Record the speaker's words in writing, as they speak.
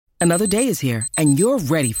Another day is here, and you're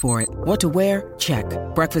ready for it. What to wear? Check.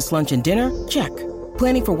 Breakfast, lunch, and dinner? Check.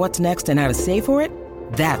 Planning for what's next and how to save for it?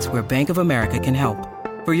 That's where Bank of America can help.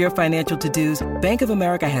 For your financial to-dos, Bank of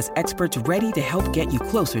America has experts ready to help get you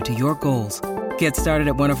closer to your goals. Get started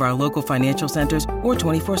at one of our local financial centers or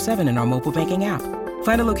 24/7 in our mobile banking app.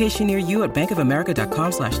 Find a location near you at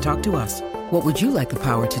bankofamerica.com/talktous. What would you like the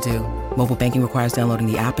power to do? Mobile banking requires downloading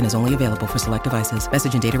the app and is only available for select devices.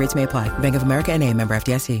 Message and data rates may apply. Bank of America N.A., member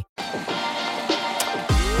FDIC.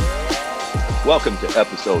 Welcome to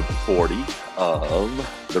episode 40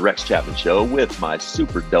 of The Rex Chapman Show with my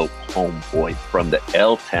super dope homeboy from the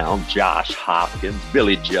L-Town, Josh Hopkins,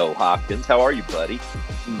 Billy Joe Hopkins. How are you, buddy?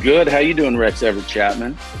 Good. How you doing, Rex Everett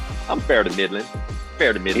Chapman? I'm fair to middling.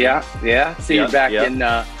 Yeah. See you back in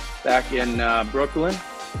Brooklyn.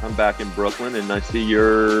 I'm back in Brooklyn, and I see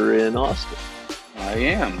you're in Austin. I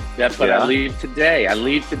am. I leave today.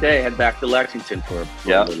 Head back to Lexington for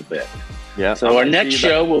a little bit. Yeah. So our next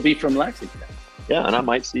show will be from Lexington. Yeah, and I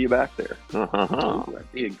might see you back there.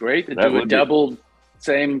 That'd be great to do a double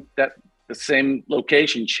the same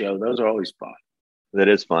location show. Those are always fun. That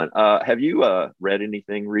is fun. Have you read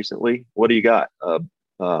anything recently? What do you got?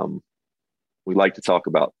 We like to talk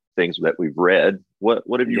about things that we've read. What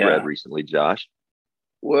have you read recently, Josh?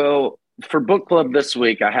 Well, for book club this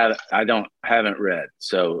week, I haven't read.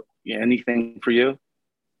 So anything for you?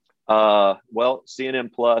 Well,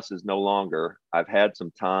 CNN Plus is no longer. I've had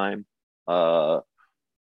some time.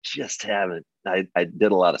 Just haven't. I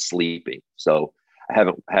did a lot of sleeping, so I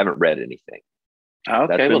haven't read anything.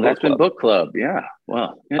 Okay, that's been book club. Yeah.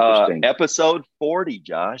 Well, interesting. Episode 40,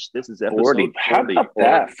 Josh. This is episode 40. How about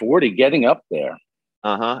that? 40, getting up there.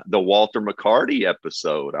 The Walter McCarty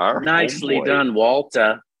episode. Nicely done,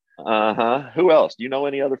 Walter. Who else? Do you know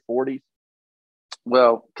any other 40s?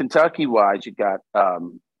 Well, Kentucky-wise, you got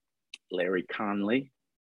Larry Conley.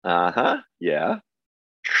 Yeah.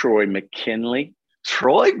 Troy McKinley.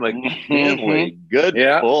 Good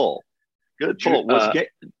pull. Good pull.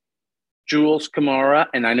 Jules Kamara,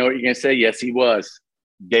 and I know what you're going to say. Yes, he was.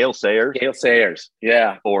 Gale Sayers.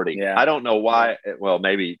 Yeah. 40. Yeah. I don't know why. Well,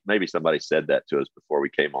 maybe somebody said that to us before we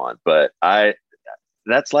came on, but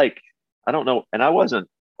that's like, I don't know. And I wasn't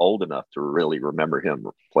old enough to really remember him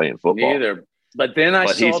playing football. Me either. But then I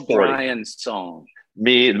saw Brian's song.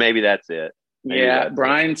 Maybe that's it.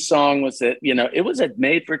 Brian's song was it was a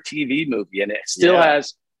made for TV movie, and it still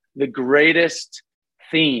has the greatest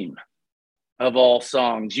theme of all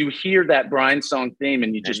songs. You hear that Brian song theme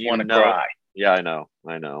and you just want to cry. Yeah, I know.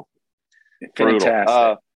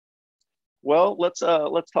 Fantastic. Well, let's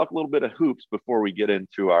talk a little bit of hoops before we get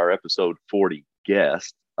into our episode 40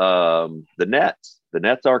 guest. The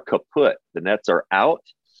Nets are kaput. The Nets are out.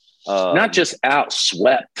 Not just out,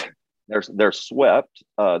 swept. They're swept.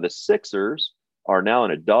 The Sixers are now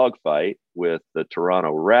in a dogfight with the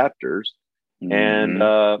Toronto Raptors, and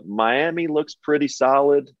Miami looks pretty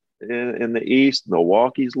solid in the East.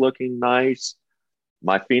 Milwaukee's looking nice.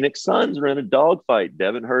 My Phoenix Suns are in a dogfight.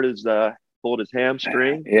 Devin pulled his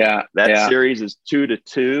hamstring. That series is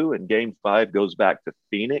 2-2, and Game 5 goes back to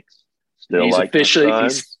Phoenix. He's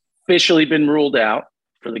officially been ruled out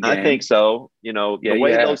for the game. I think so. The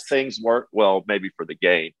way those things work. Well, maybe for the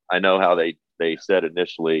game. I know how they said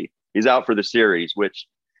initially he's out for the series, which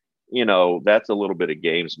that's a little bit of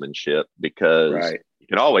gamesmanship because you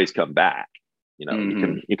can always come back.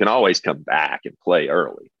 You can always come back and play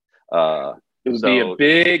early. It would be a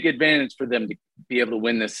big advantage for them to be able to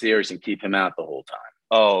win this series and keep him out the whole time.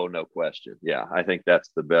 Oh, no question. Yeah, I think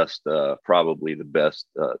that's the best, probably the best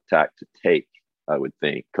tack to take, I would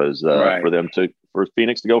think, because for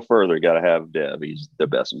Phoenix to go further, got to have Dev. He's the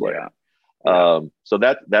best player. So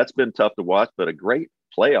that's been tough to watch, but a great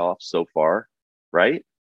playoff so far, right?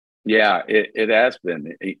 Yeah, it has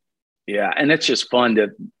been. And it's just fun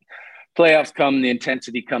to playoffs come, the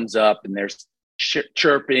intensity comes up, and there's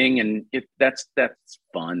chirping, and that's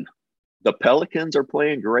fun. The Pelicans are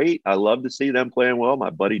playing great. I love to see them playing well. My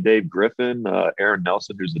buddy Dave Griffin, Aaron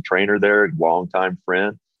Nelson, who's the trainer there, longtime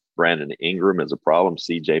friend. Brandon Ingram is a problem.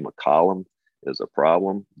 CJ McCollum is a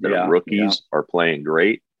problem. Their rookies are playing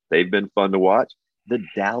great. They've been fun to watch. The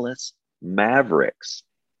Dallas Mavericks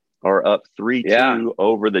are up 3-2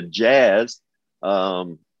 over the Jazz.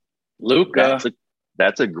 Luka.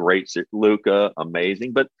 That's a great Luka,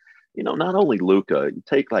 amazing. But, not only Luka, you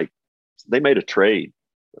take they made a trade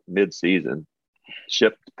mid-season,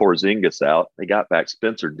 shipped Porzingis out. They got back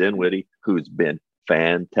Spencer Dinwiddie, who's been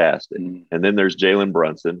fantastic. And then there's Jalen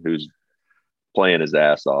Brunson, who's playing his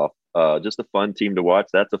ass off. Just a fun team to watch.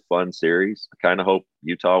 That's a fun series. I kind of hope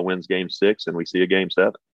Utah wins Game 6 and we see a Game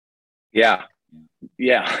 7. Yeah.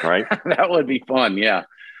 Right? That would be fun. Yeah.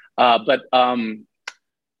 But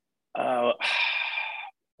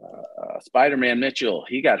Spider-Man Mitchell,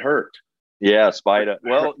 he got hurt. Yeah, Spider.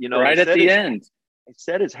 Well, right at the end, he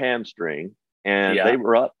set his hamstring, and Yeah.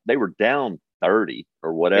 they were down 30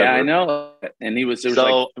 or whatever. Yeah, I know. And there was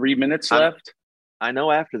like 3 minutes left. I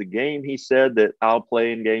know after the game he said that I'll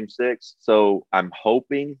play in game 6. So I'm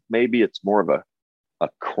hoping maybe it's more of a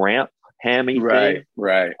cramp hammy thing,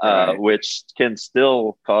 right. which can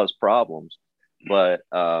still cause problems. But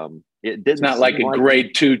it didn't. It's not like a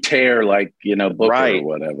grade 2 tear, like Booker or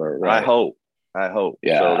whatever. Right? I hope.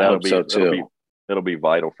 Yeah, so I hope so too. It'll be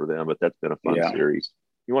vital for them. But that's been a fun series.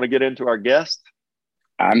 You want to get into our guest?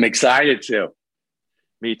 I'm excited to.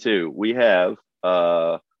 Me too. We have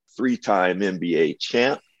 3-time NBA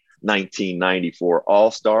champ, 1994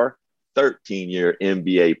 All-Star, 13-year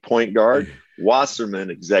NBA point guard, Wasserman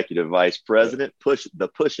Executive Vice President, the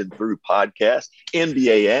Pushing Through podcast,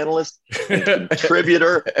 NBA analyst, and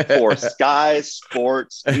contributor for Sky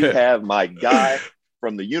Sports. We have my guy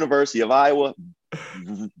from the University of Iowa,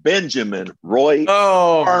 Benjamin Roy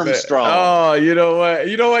Armstrong. Man. Oh, you know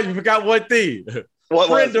what? You forgot one thing.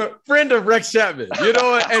 Friend of Rex Chapman,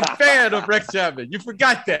 and fan of Rex Chapman. You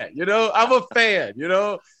forgot that, I'm a fan,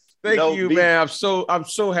 Thank you, man. I'm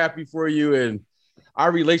so happy for you, and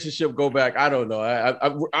our relationship go back. I don't know.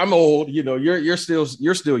 I'm old, you're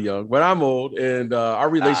still young, but I'm old, and our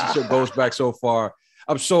relationship goes back so far.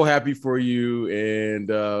 I'm so happy for you,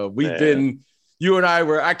 and we've been. You and I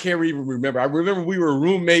I can't even remember. I remember we were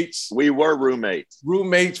roommates. We were roommates.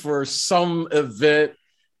 Roommates for some event.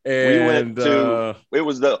 And we went to it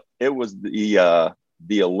was the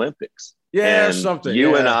Olympics. Yeah, and something.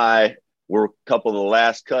 You and I were a couple of the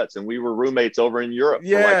last cuts, and we were roommates over in Europe.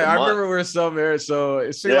 Yeah, for like a I month. remember we were somewhere. So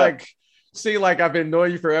it seemed like I've been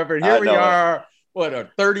knowing you forever. And here we are,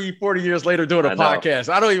 30, 40 years later doing a podcast.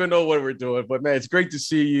 I don't even know what we're doing, but man, it's great to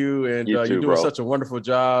see you. And you're doing such a wonderful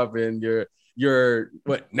job. And your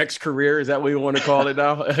next career, is that what you want to call it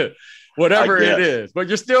now? Whatever it is, but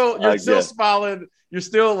you're still smiling, you're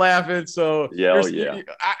still laughing. So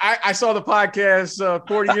I saw the podcast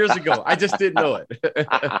 40 years ago. I just didn't know it.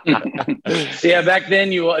 Yeah, back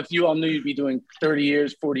then if you all knew you'd be doing 30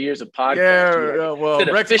 years, 40 years of podcast. Yeah, well,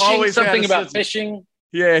 Rex fishing, always something about fishing.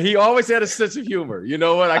 Yeah, he always had a sense of humor. You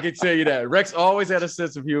know what? I can tell you that. Rex always had a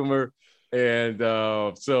sense of humor, and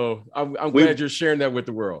so I'm glad you're sharing that with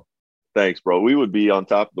the world. Thanks, bro. We would be on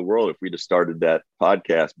top of the world if we'd have started that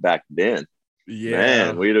podcast back then. Yeah,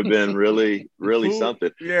 man, we'd have been really, really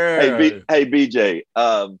something. Yeah. Hey, BJ,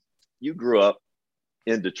 you grew up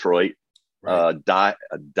in Detroit, a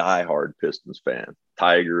diehard Pistons fan,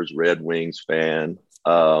 Tigers, Red Wings fan.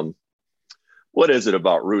 What is it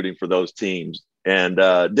about rooting for those teams? And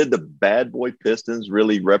did the bad boy Pistons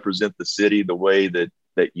really represent the city the way that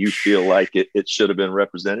you feel like it should have been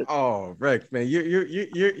represented? Oh, Rex, man,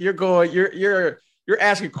 you're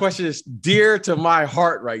asking questions dear to my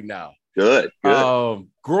heart right now. Good.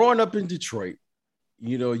 Growing up in Detroit,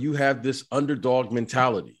 you have this underdog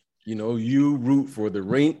mentality. You root for the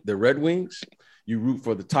Red Wings, you root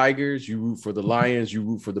for the Tigers, you root for the Lions, you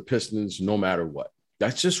root for the Pistons, no matter what.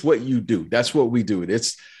 That's just what you do. That's what we do.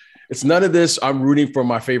 It's none of this I'm rooting for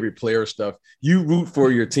my favorite player stuff. You root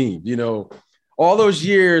for your team. All those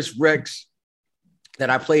years, Rex, that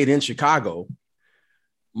I played in Chicago,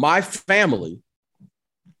 my family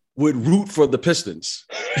would root for the Pistons.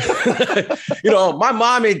 My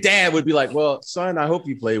mom and dad would be like, well, son, I hope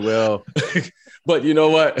you play well. But you know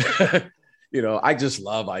what? I just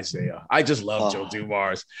love Isaiah. I just love Joe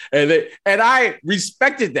Dumars. And I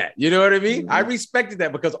respected that. You know what I mean? Mm-hmm. I respected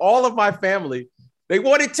that because all of my family, they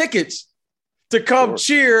wanted tickets to come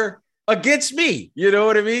cheer against me. You know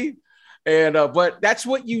what I mean? And but that's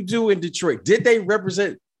what you do in Detroit. Did they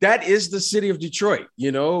represent? That is the city of Detroit.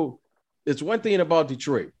 It's one thing about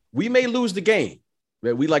Detroit. We may lose the game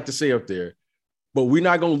that we like to say up there, but we're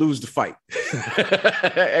not going to lose the fight.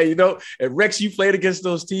 And Rex, you played against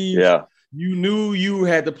those teams. Yeah. You knew you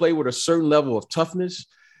had to play with a certain level of toughness.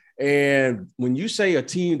 And when you say a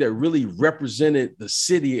team that really represented the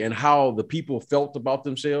city and how the people felt about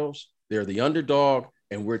themselves, they're the underdog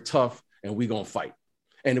and we're tough and we're going to fight.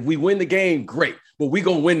 And if we win the game, great, but we're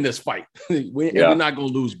going to win this fight. And we're not going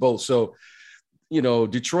to lose both. So,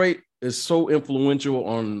 Detroit is so influential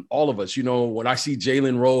on all of us. When I see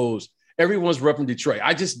Jalen Rose, everyone's repping Detroit.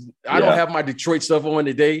 I don't have my Detroit stuff on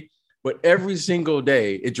today, but every single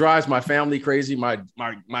day it drives my family crazy. My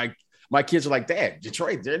kids are like, Dad,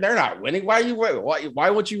 Detroit, they're not winning. Why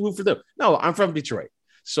won't you root for them? No, I'm from Detroit.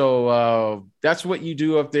 So that's what you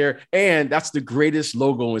do up there. And that's the greatest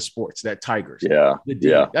logo in sports, that Tigers. Yeah.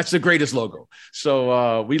 That's the greatest logo.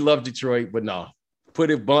 So we love Detroit, but no,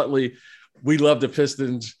 put it bluntly, we love the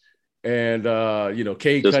Pistons. And,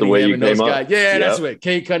 Cade Just Cunningham and those guys. Yeah, Yep. That's it.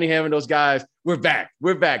 Cade Cunningham and those guys. We're back.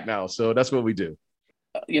 We're back now. So that's what we do.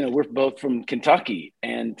 We're both from Kentucky,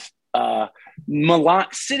 and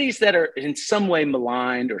cities that are in some way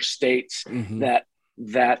maligned, or states that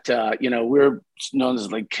we're known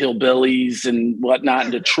as like hillbillies and whatnot.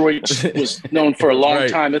 And Detroit was known for a long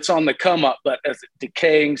time. It's on the come up, but as a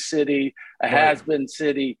decaying city, has-been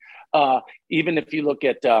city. Even if you look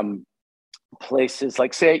at places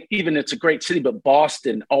like, say, even it's a great city, but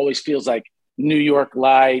Boston always feels like New York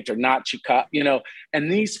light or not Chicago,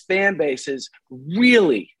 and these fan bases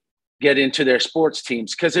really get into their sports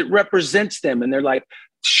teams because it represents them, and they're like,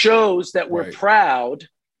 shows that we're proud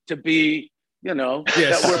to be, that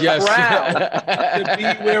we're proud to be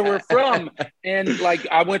where we're from. And like,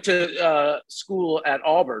 I went to school at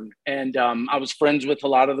Auburn, and I was friends with a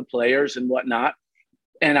lot of the players and whatnot,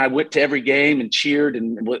 and I went to every game and cheered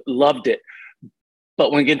and loved it.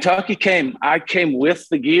 But when Kentucky came, I came with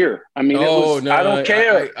the gear. I mean, I don't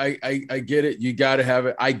care. I get it. You got to have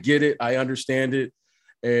it. I get it. I understand it.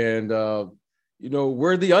 And,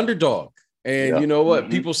 we're the underdog. And you know what?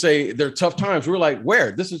 People say they're tough times. We're like,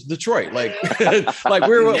 where? This is Detroit. Like,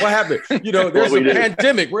 what happened? There's a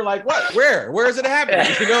pandemic. We're like, what? Where? Where is it happening?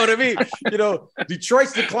 You know what I mean?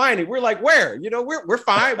 Detroit's declining. We're like, where? We're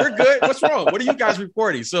fine. We're good. What's wrong? What are you guys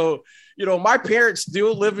reporting? So, my parents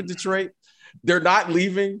still live in Detroit. They're not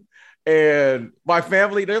leaving. And my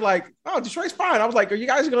family, they're like, oh, Detroit's fine. I was like, are you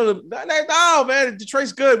guys going to? No, man,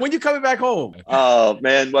 Detroit's good. When you coming back home? Oh,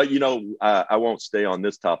 man. Well, I won't stay on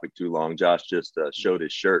this topic too long. Josh just showed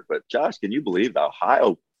his shirt. But Josh, can you believe the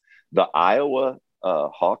Iowa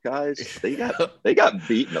Hawkeyes? They got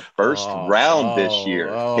beat in the first round this year.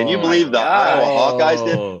 Can you believe the Iowa Hawkeyes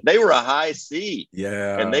did? They were a high seed.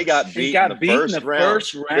 Yeah. And they got beat in the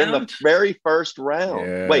first round. In the very first round.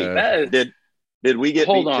 Yeah. Wait, did we get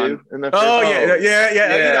beat too? In the first round?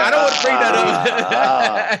 Yeah. I don't want to bring that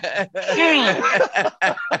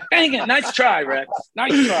up. Dang it. Nice try, Rex.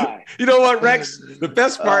 Nice try. You know what, Rex? The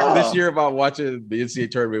best part this year about watching the NCAA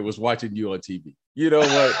tournament was watching you on TV. You know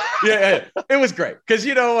what? Yeah, it was great. Because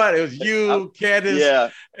you know what? It was you,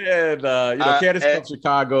 Candace, and Candace from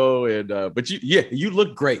Chicago. But you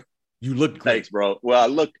look great. You look great. Thanks, bro. Well, I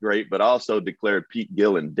looked great, but also declared Pete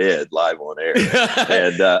Gillen dead live on air.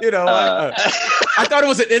 And I thought it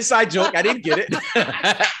was an inside joke. I didn't get it.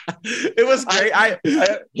 It was great.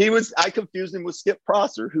 I confused him with Skip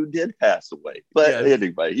Prosser, who did pass away. But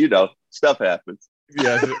anyway, stuff happens.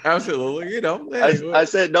 Yes, absolutely. Anyway. I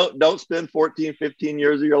said, don't spend 14, 15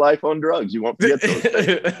 years of your life on drugs. You won't forget those things.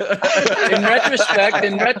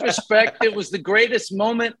 In retrospect, it was the greatest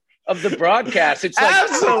moment of the broadcast. It's like,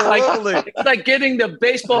 absolutely. It's like getting the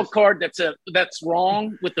baseball card that's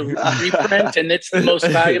wrong with the reprint, and it's the most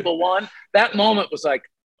valuable one. That moment was like,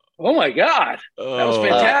 oh my God, that was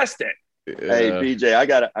fantastic. Hey, BJ, I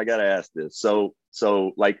gotta ask this. So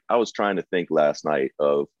like, I was trying to think last night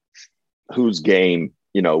of whose game.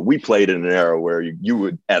 We played in an era where you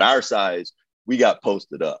would, at our size, we got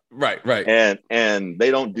posted up. Right. And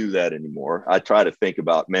they don't do that anymore. I try to think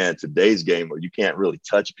about, today's game where you can't really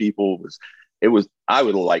touch people I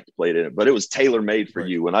would have liked to play it in it, but it was tailor-made for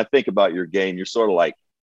you. When I think about your game, you're sort of like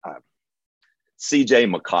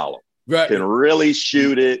CJ McCollum. Right. Can really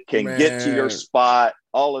shoot it, can get to your spot,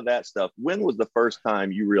 all of that stuff. When was the first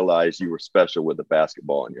time you realized you were special with a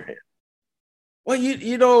basketball in your hand?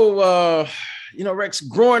 Well, Rex,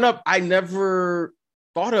 growing up, I never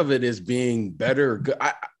thought of it as being better.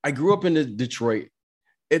 I grew up in Detroit,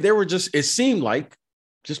 and there were it seemed like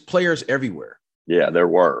just players everywhere. Yeah, there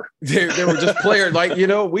were. There were just players. Like,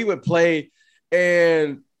 we would play,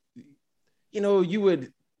 and, you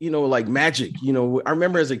would, like Magic, I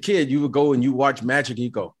remember as a kid, you would go and you watch Magic and you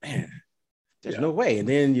go, man, there's no way. And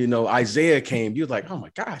then, Isaiah came, you was like, oh my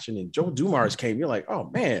gosh. And then Joe Dumars came, you're like, oh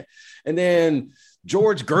man. And then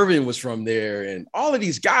George Gervin was from there, and all of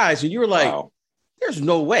these guys, and you were like, wow. There's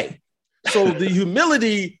no way. So the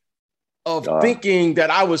humility of thinking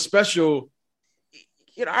that I was special,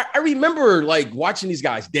 I remember like watching these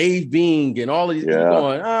guys, Dave Bing and all of these people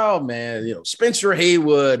going, oh man, Spencer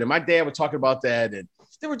Haywood. And my dad was talking about that. And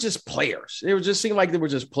they were just players. They were just seemed like they were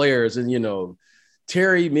just players. And,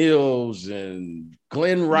 Terry Mills and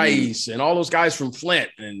Glenn Rice and all those guys from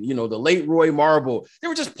Flint and, the late Roy Marble, they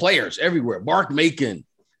were just players everywhere. Mark Macon.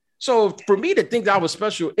 So for me to think that I was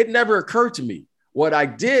special, it never occurred to me. What I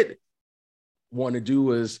did want to do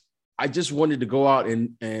was I just wanted to go out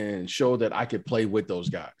and show that I could play with those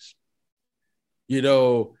guys.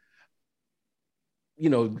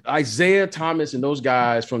 Isaiah Thomas and those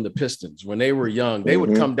guys from the Pistons, when they were young, they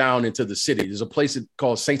would come down into the city. There's a place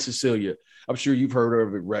called St. Cecilia. I'm sure you've heard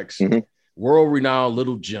of it, Rex. World-renowned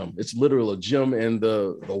little gym. It's literally a gym, and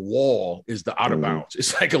the wall is the out of bounds.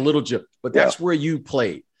 It's like a little gym, but that's where you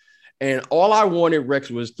played. And all I wanted, Rex,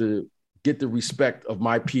 was to get the respect of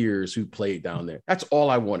my peers who played down there. That's all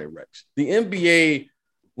I wanted, Rex. The NBA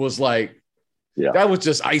was like, that was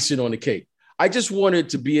just icing on the cake. I just wanted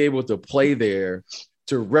to be able to play there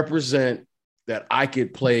to represent that I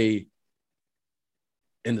could play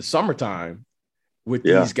in the summertime with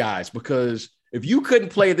these guys, because if you couldn't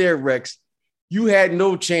play there, Rex, you had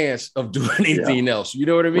no chance of doing anything else. You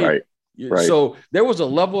know what I mean? Right. So there was a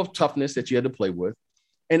level of toughness that you had to play with.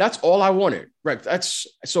 And that's all I wanted. Rex,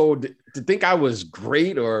 to think I was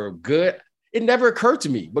great or good, it never occurred to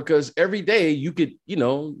me, because every day you could,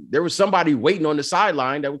 there was somebody waiting on the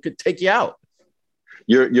sideline that could take you out.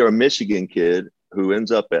 You're a Michigan kid who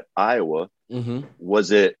ends up at Iowa.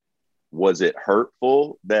 Was it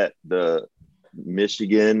hurtful that the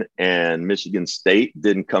Michigan and Michigan State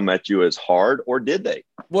didn't come at you as hard, or did they?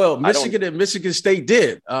 Well, Michigan and Michigan State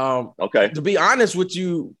did. To be honest with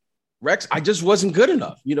you, Rex, I just wasn't good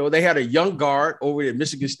enough. They had a young guard over at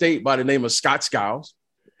Michigan State by the name of Scott Skiles.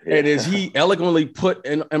 And as he eloquently put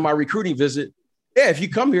in my recruiting visit, if you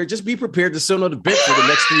come here, just be prepared to sit on the bench for the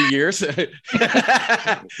next 3 years.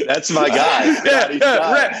 That's my guy.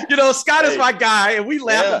 Scott is my guy, and we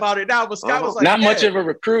laugh about it now. But Scott was like, not much of a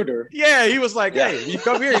recruiter. Yeah, he was like, hey, you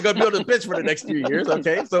come here, you're going to be on the bench for the next 3 years.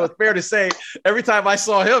 Okay, so it's fair to say every time I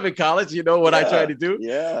saw him in college, what I tried to do.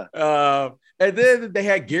 And then they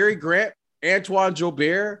had Gary Grant, Antoine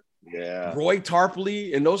Jobert, Roy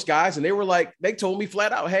Tarpley, and those guys. And they told me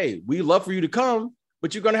flat out, hey, we love for you to come,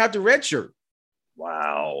 but you're going to have to redshirt.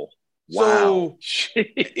 Wow. So,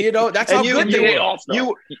 that's how good they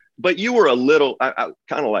were. But you were a little, kind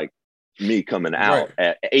of like me coming out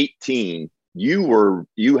at 18. You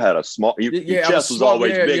had a small, your chest was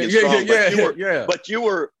always big and strong, but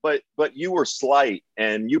you were slight,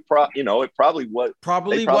 and it probably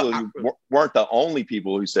weren't the only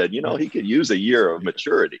people who said, he could use a year of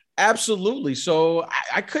maturity. Absolutely. So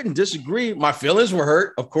I couldn't disagree. My feelings were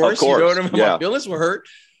hurt, of course. You know what I mean? My feelings were hurt,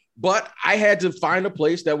 but I had to find a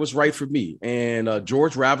place that was right for me. And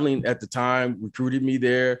George Raveling at the time recruited me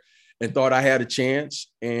there and thought I had a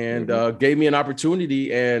chance, and gave me an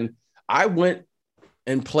opportunity. And I went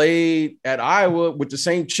and played at Iowa with the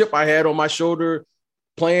same chip I had on my shoulder,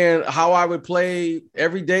 playing how I would play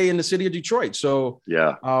every day in the city of Detroit. So,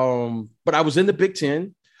 but I was in the Big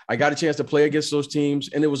Ten. I got a chance to play against those teams,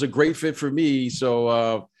 and it was a great fit for me.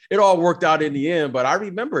 So it all worked out in the end. But I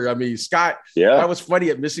remember, Scott, that was funny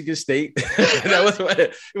at Michigan State.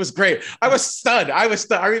 It was great. I was stunned. I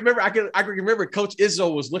remember, I can remember Coach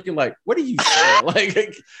Izzo was looking like, what are you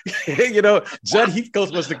saying? Judd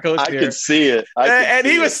Heathcote was the coach there. I could see it.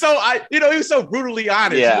 He was so brutally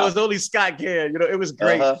honest. It was only Scott can. It was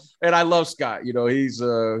great. And I love Scott. He's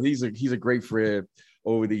a great friend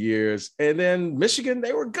over the years. And then Michigan,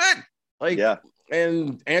 they were good.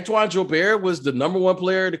 And Antoine Jobert was the number one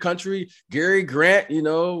player in the country. Gary Grant,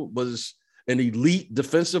 was an elite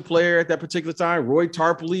defensive player at that particular time. Roy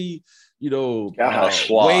Tarpley,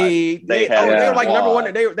 Wade. They were like number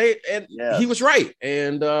one. He was right.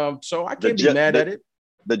 And so I can't be mad at it.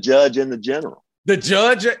 The judge and the general. The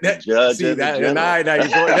judge. Now you're going.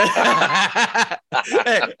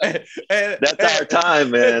 That's our time,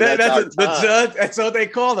 man. That's the judge. That's what they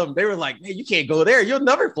call them. They were like, "Man, you can't go there. You'll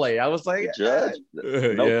never play." I was like, "Judge,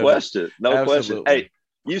 no question, no question." Hey,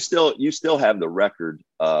 you still have the record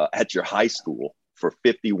at your high school for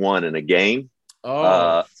 51 in a game.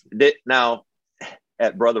 Now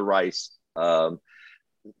at Brother Rice.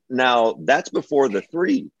 Now that's before the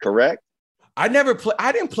three, correct? I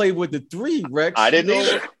didn't play with the three, Rex. I didn't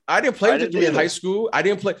either. I didn't play with the three in high school. I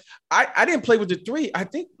didn't play with the three. I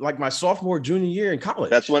think like my sophomore, junior year in college.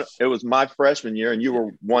 That's when it was my freshman year, and you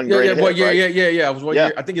were one grade ahead. I was 1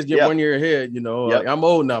 year. I think it's 1 year ahead. I'm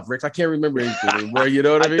old enough, Rex. I can't remember anything. Where you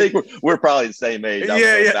know what I mean? I think we're probably the same age.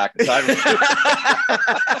 Back in time.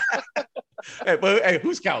 Hey,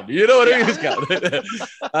 who's counting? You know what I mean? Who's counting?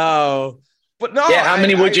 But no, how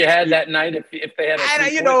many would you have that night if they had?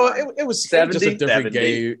 It was 70, just a different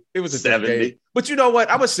game. It was a different game. But you know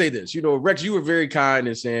what? I would say this. Rex, you were very kind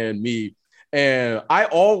in saying me, and I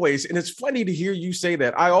always, and it's funny to hear you say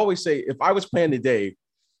that. I always say if I was playing today,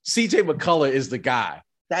 CJ McCullough is the guy.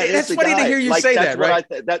 That's funny to hear you say that, right?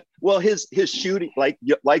 His shooting, like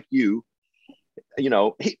you.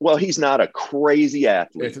 He's not a crazy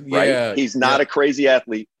athlete, right? He's not a crazy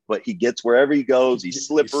athlete. But he gets wherever he goes. He's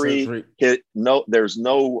slippery. There's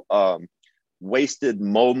no wasted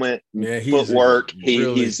moment, Yeah, footwork.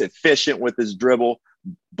 really, He's efficient with his dribble,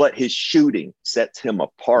 but his shooting sets him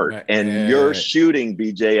apart. And your shooting,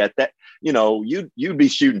 BJ, at that, you'd be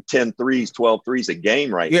shooting 10 threes, 12 threes a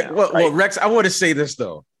game right now. Well, Rex, I want to say this,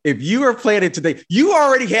 though. If you were playing it today, you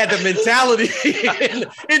already had the mentality in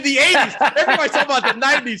the 80s. Everybody's talking about the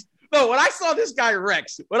 90s. No, when I saw this guy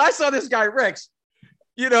Rex, I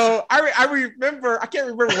remember, I can't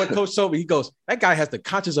remember what Coach told me. He goes, that guy has the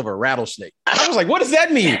conscience of a rattlesnake. I was like, what does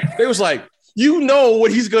that mean? It was like,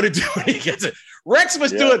 what he's going to do when he gets it. Rex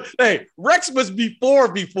was Rex was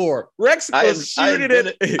before. Rex was shooting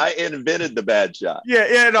it. I invented the bad shot.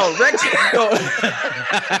 Rex.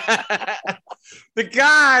 The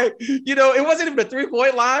guy, it wasn't even a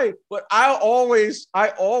 3-point line, but I always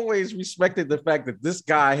respected the fact that this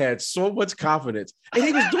guy had so much confidence, and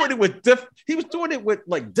he was doing it with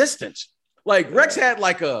like distance. Like Rex had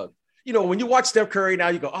like a, when you watch Steph Curry now,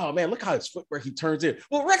 you go, oh man, look how his footwork he turns in.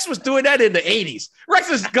 Well, Rex was doing that in the 80s. Rex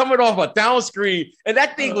was coming off a down screen, and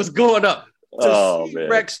that thing was going up. Man.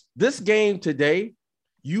 Rex, this game today,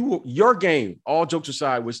 your game, all jokes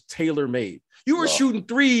aside, was tailor-made. You were shooting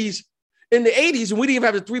threes in the 80s, and we didn't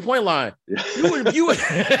even have the 3-point line.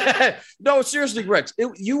 No, seriously, Rex,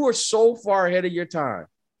 you were so far ahead of your time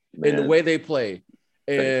in the way they play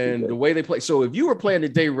and the way they play. So if you were playing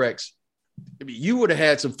today, Rex, you would have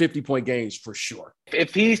had some 50-point games for sure.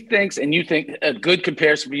 If he thinks, and you think a good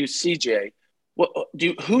comparison for you, CJ,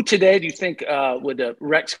 who today do you think would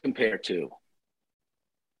Rex compare to?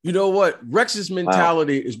 You know what? Rex's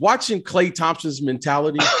mentality is watching Klay Thompson's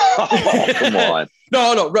mentality. Come on.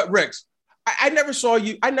 No, Rex. I never saw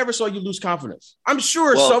you lose confidence. I'm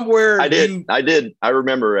sure somewhere I did. I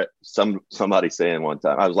remember somebody saying one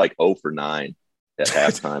time I was like 0 for 9 at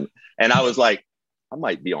halftime, and I was like, I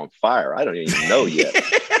might be on fire. I don't even know yet. See, who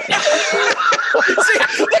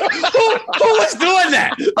was doing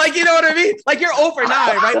that? Like, you know what I mean? Like, you're 0 for 9,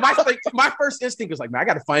 right? My first instinct was like, man, I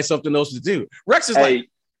got to find something else to do. Rex is like,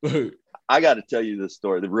 I got to tell you this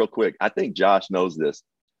story real quick. I think Josh knows this.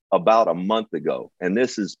 About a month ago, and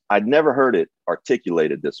I'd never heard it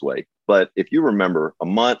articulated this way, but if you remember,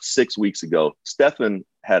 6 weeks ago, Stephen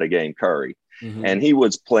had a game, Curry, and he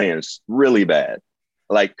was playing really bad,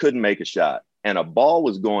 like couldn't make a shot, and a ball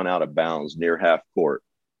was going out of bounds near half court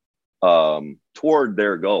toward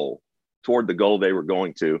the goal they were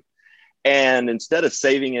going to, and instead of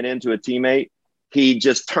saving it into a teammate, he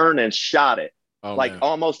just turned and shot it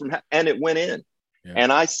almost from, and it went in. Yeah.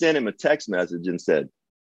 And I sent him a text message and said,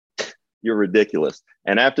 you're ridiculous.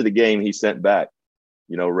 And after the game, he sent back,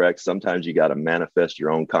 Rex, sometimes you got to manifest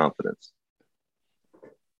your own confidence.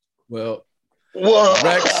 Well,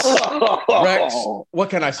 Rex,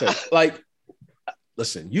 what can I say? Like,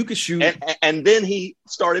 listen, you could shoot. And then he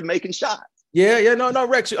started making shots. Yeah. No,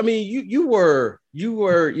 Rex. I mean, you were,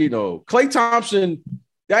 Klay Thompson,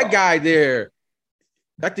 that guy there,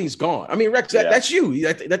 that thing's gone. I mean, Rex, that's you.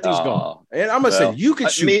 That thing's gone. And I'm going to say, you can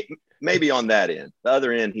shoot. Maybe on that end. The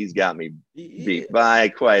other end, he's got me beat by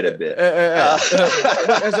quite a bit.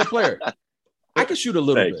 As a player, I can shoot a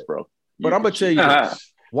little bit, bro. But I'm going to tell you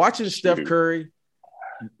this. Watching Steph Curry,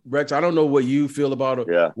 Rex, I don't know what you feel about it.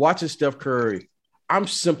 Yeah. Watching Steph Curry, I'm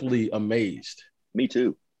simply amazed. Me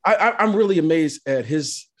too. I'm really amazed at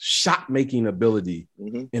his shot-making ability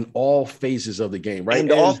in all phases of the game, right?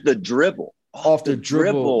 And off the dribble. Off the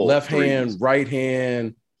dribble, left hand, right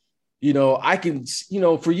hand. I can,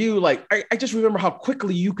 for you, like, I just remember how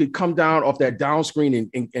quickly you could come down off that down screen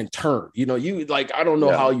and turn, you like, I don't know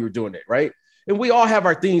how you were doing it. Right. And we all have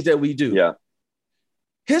our things that we do. Yeah.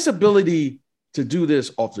 His ability to do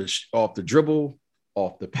this off the dribble,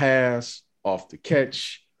 off the pass, off the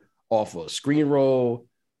catch, off a screen roll,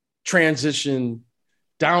 transition,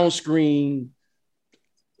 down screen.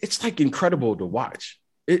 It's like incredible to watch.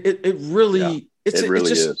 It really, it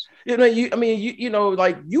really is.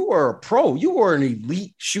 Like you were a pro, you were an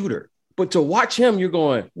elite shooter, but to watch him, you're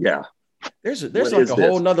going, there's like a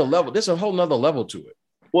whole nother level. There's a whole nother level to it.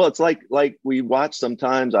 Well, it's like we watch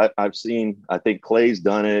sometimes. I've seen, I think Clay's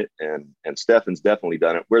done it and Stefan's definitely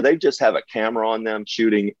done it, where they just have a camera on them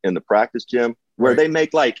shooting in the practice gym, where they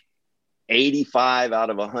make like 85 out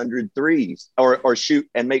of 100 threes or shoot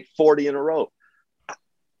and make 40 in a row.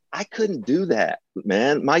 I couldn't do that,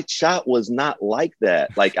 man. My shot was not like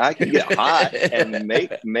that. Like I could get hot and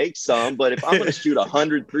make some, but if I'm going to shoot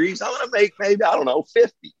 100 threes, I'm going to make maybe, I don't know,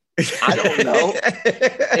 50. I don't know.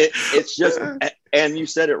 It's just, and you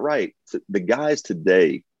said it right. The guys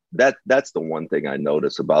today, that's the one thing I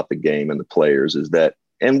notice about the game and the players is that,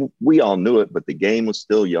 and we all knew it, but the game was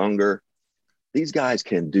still younger. These guys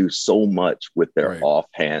can do so much with their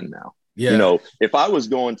offhand now. Yeah. You know, if I was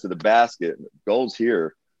going to the basket, goals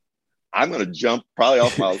here, I'm going to jump probably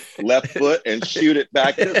off my left foot and shoot it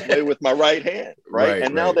back this way with my right hand. Right.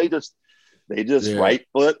 And now they just right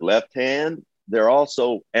foot, left hand. They're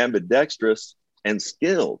also ambidextrous and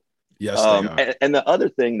skilled. Yes, they are. And the other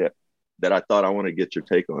thing that I thought I want to get your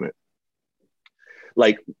take on it,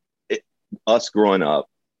 like us growing up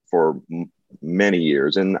for many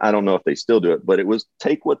years, and I don't know if they still do it, but it was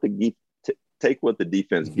take what the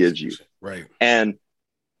defense gives you. Right. And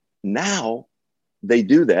now they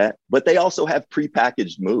do that, but they also have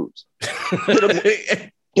prepackaged moves.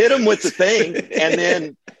 Hit them with the thing. And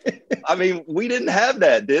then, I mean, we didn't have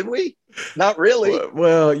that, did we? Not really.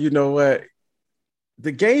 Well, you know what?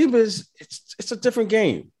 The game it's a different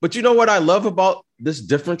game. But you know what I love about this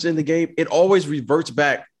difference in the game? It always reverts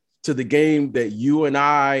back to the game that you and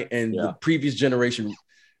I and the previous generation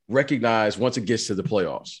recognize once it gets to the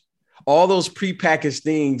playoffs. All those prepackaged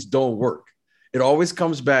things don't work. It always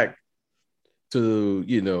comes back to,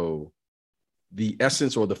 you know, the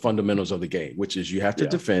essence or the fundamentals of the game, which is you have to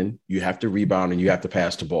defend, you have to rebound, and you have to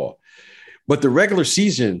pass the ball. But the regular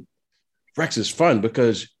season, Rex, is fun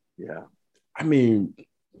because, I mean,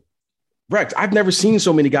 Rex, I've never seen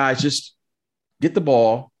so many guys just get the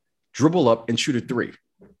ball, dribble up, and shoot a three.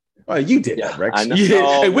 Oh, you did that, Rex. I know.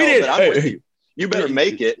 We did. You better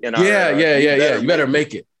make it. You better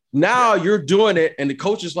make it. Now you're doing it, and the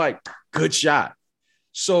coach is like, good shot.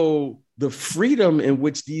 So the freedom in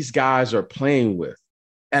which these guys are playing with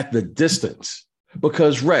at the distance,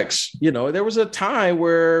 because Rex, you know, there was a time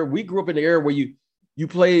where we grew up in the era where you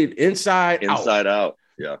played inside out.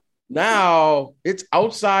 Yeah. Now it's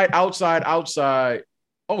outside.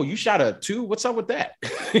 Oh, you shot a 2? What's up with that?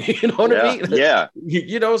 You know what I mean? Yeah.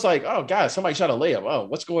 You know, it's like, oh, God, somebody shot a layup. Oh,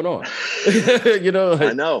 what's going on? You know,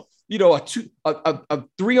 I know. You know, a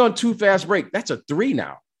 3-on-2 fast break. That's a 3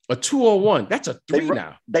 now. A 2-on-1. That's a 3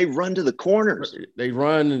 now. They run to the corners. They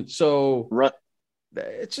run. So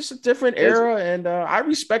it's just a different era. And I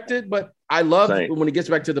respect it, but I love when it gets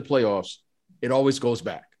back to the playoffs, it always goes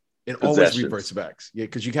back. It always reverts back. Yeah,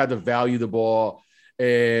 because you have to value the ball.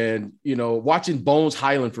 And, you know, watching Bones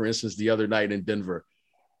Highland, for instance, the other night in Denver,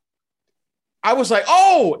 I was like,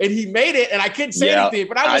 oh, and he made it. And I couldn't say anything,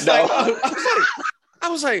 but I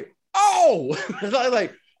was like, oh,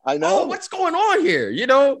 like, I know what's going on here, you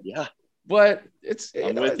know? Yeah. But it's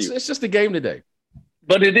just a game today.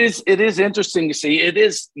 But it is interesting to see. It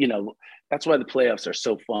is, you know, that's why the playoffs are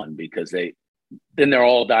so fun, because they're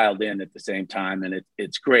all dialed in at the same time, and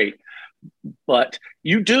it's great. But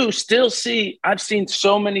you do still see, I've seen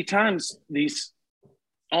so many times these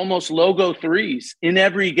almost logo threes in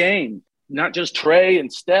every game, not just Trey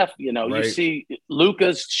and Steph, you know, You see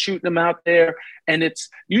Luka's shooting them out there, and it's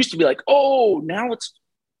used to be like, oh, now it's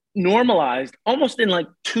normalized almost in like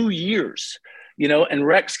 2 years, you know, and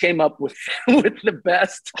Rex came up with the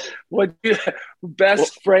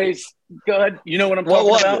best phrase. Good. You know what I'm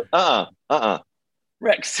talking about?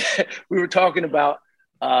 Rex, we were talking about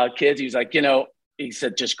kids. He was like, you know, he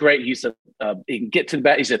said, just great. He said, he can get to the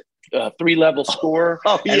bat. He's a 3-level scorer.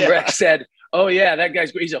 And Rex said, oh yeah, that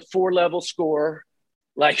guy's great. He's a 4-level scorer.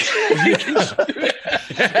 Like, we're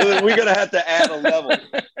going to have to add a level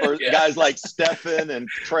for guys like Stephen and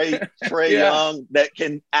Trey Young that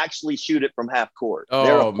can actually shoot it from half court.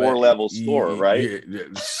 They're a 4-level scorer, right?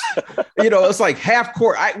 You know, it's like half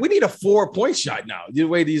court. We need a 4-point shot now. The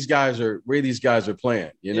way these guys are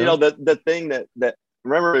playing. You know, the thing that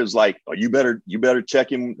remember, it was like, oh, you better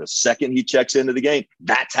check him the second he checks into the you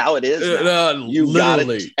That's how it is. You got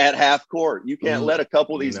it at half court. You can't let a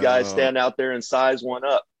couple of these guys stand out there and size one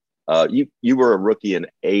up. You were a rookie in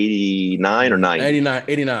 89 or 90?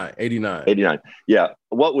 89. Yeah.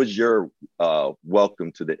 What was your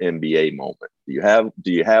welcome to the NBA moment? Do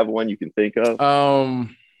you have one you can think of?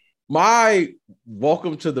 My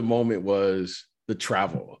welcome to the moment was the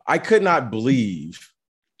travel. I could not believe.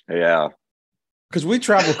 Yeah. Because we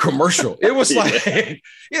traveled commercial. It was like,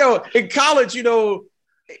 you know, in college,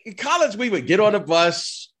 we would get on a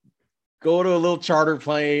bus, go to a little charter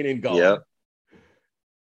plane and go. Yeah.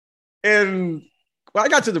 And when I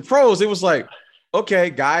got to the pros, it was like, okay,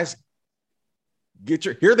 guys,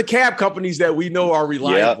 here are the cab companies that we know are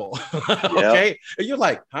reliable. Yep. Okay. Yep. And you're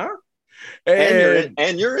like, huh?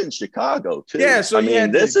 And you're in Chicago too. Yeah. So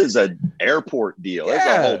this is an airport deal. Yeah. It's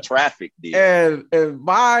a whole traffic deal. And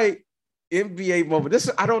my NBA moment.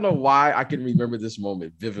 I don't know why I can remember this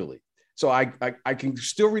moment vividly. So I can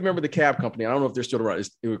still remember the cab company. I don't know if they're still around.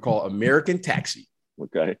 It was called American Taxi.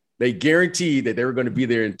 Okay. They guaranteed that they were going to be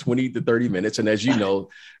there in 20 to 30 minutes. And as you know,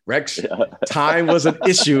 Rex, time was an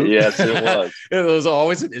issue. Yes, it was. It was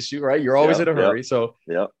always an issue, right? You're always in a hurry. So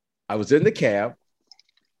I was in the cab.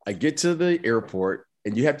 I get to the airport,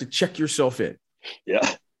 and you have to check yourself in.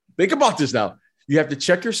 Yeah. Think about this now. You have to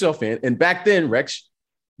check yourself in. And back then, Rex,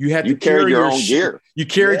 you had to carry your own gear. You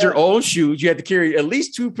carried your own shoes. You had to carry at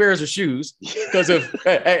least 2 pairs of shoes because if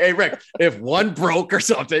hey, Rex, if one broke or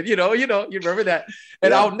something, you remember that.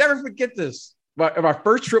 And I'll never forget this. My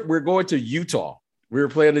first trip, we were going to Utah. We were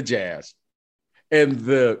playing the Jazz, and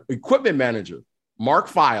the equipment manager, Mark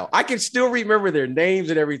File, I can still remember their names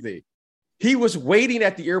and everything. He was waiting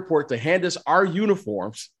at the airport to hand us our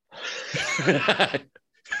uniforms.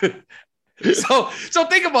 So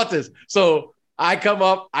think about this. So I come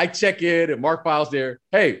up, I check in, and Mark File's there.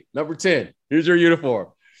 Hey, number 10, here's your uniform.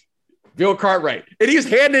 Bill Cartwright. And he's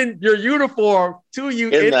handing your uniform to you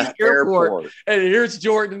in the airport. And here's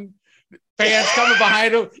Jordan. Fans coming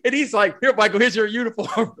behind him. And he's like, here, Michael, here's your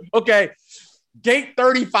uniform. Okay. Gate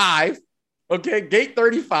 35. Okay. Gate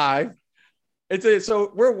 35. And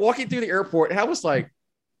so we're walking through the airport. And I was like,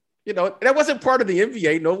 that wasn't part of the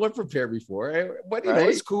NBA. No one prepared me for it. But,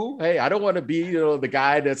 it's cool. Hey, I don't want to be, the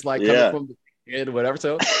guy that's like coming from the end or whatever.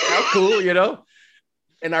 So how cool,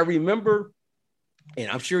 And I remember, and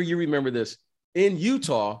I'm sure you remember this, in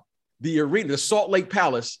Utah, the arena, the Salt Lake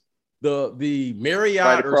Palace, the Marriott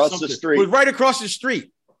right across the street was right across the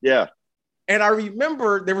street. Yeah. And I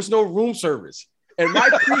remember there was no room service. And my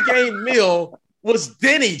pregame meal was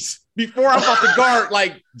Denny's before I'm about to guard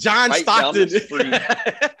like John Stockton.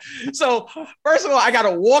 So first of all, I got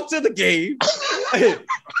to walk to the game.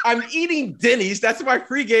 I'm eating Denny's. That's my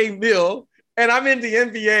pregame meal. And I'm in the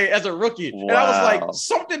NBA as a rookie. Wow. And I was like,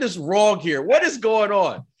 something is wrong here. What is going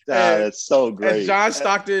on? That's so great. And John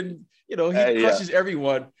Stockton, he crushes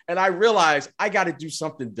everyone. And I realized I got to do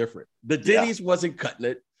something different. The Denny's wasn't cutting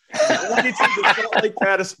it. The Salt Lake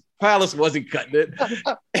Palace wasn't cutting it.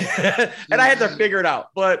 And I had to figure it out.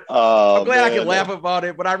 But I'm glad I can laugh about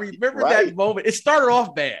it. But I remember that moment. It started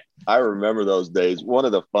off bad. I remember those days. One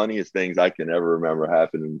of the funniest things I can ever remember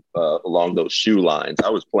happening along those shoe lines. I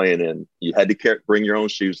was playing you had to bring your own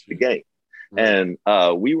shoes to the game. Mm-hmm.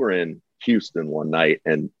 And we were in Houston one night,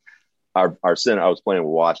 and our center, I was playing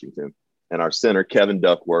with Washington, and our center, Kevin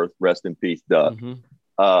Duckworth, rest in peace, Duck.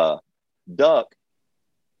 Mm-hmm. Duck,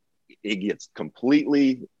 he gets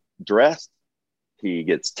completely dressed. He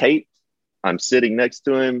gets taped. I'm sitting next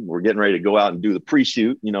to him. We're getting ready to go out and do the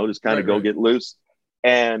pre-shoot, just kind of go get loose.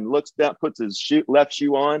 And looks down, puts his left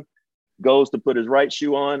shoe on, goes to put his right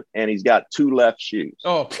shoe on, and he's got 2 left shoes.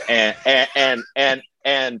 Oh, and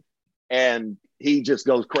he just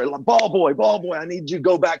goes crazy. Ball boy, I need you to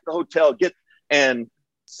go back to the hotel. And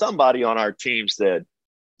somebody on our team said,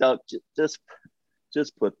 Duck, just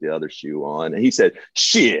put the other shoe on. And he said,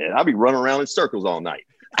 shit, I'll be running around in circles all night.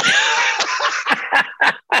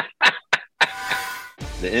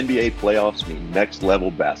 The NBA playoffs mean next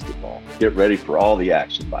level basketball. Get ready for all the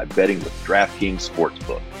action by betting with DraftKings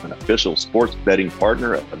Sportsbook, an official sports betting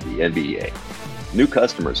partner of the NBA. New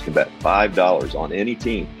customers can bet $5 on any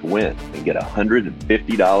team to win and get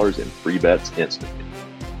 $150 in free bets instantly.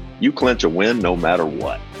 You clinch a win no matter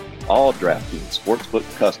what. All DraftKings Sportsbook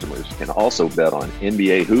customers can also bet on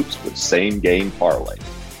NBA hoops with same-game parlay.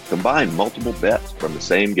 Combine multiple bets from the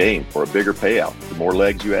same game for a bigger payout. The more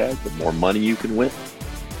legs you add, the more money you can win.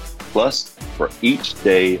 Plus, for each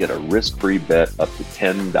day, get a risk-free bet up to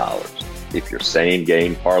 $10 if your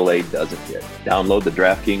same-game parlay doesn't hit. Download the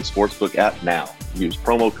DraftKings Sportsbook app now. Use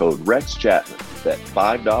promo code Rex Chapman. Bet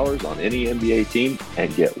 $5 on any NBA team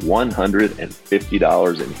and get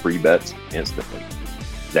 $150 in free bets instantly.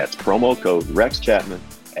 That's promo code Rex Chapman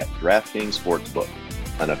at DraftKings Sportsbook,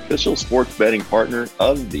 an official sports betting partner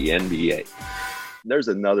of the NBA. There's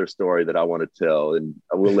another story that I want to tell, and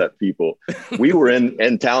I will let people. We were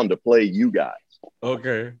in town to play you guys.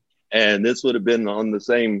 Okay. And this would have been on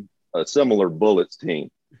a similar Bullets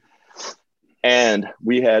team. And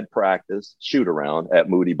we had practice, shoot around at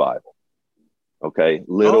Moody Bible. Okay.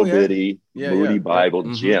 Bitty Moody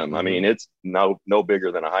Bible gym. Mm-hmm. I mean, it's no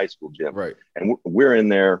bigger than a high school gym. Right. And we're in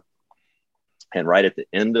there. And right at the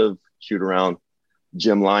end of shoot around,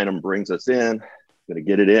 Jim Lynham brings us in, going to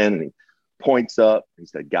get it in. And he points up. He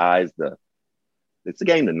said, guys, it's the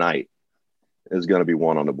game tonight. There's going to be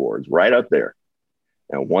one on the boards right up there.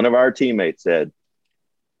 And one of our teammates said,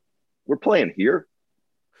 we're playing here.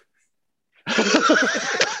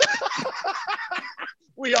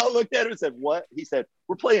 We all looked at him and said, what? He said,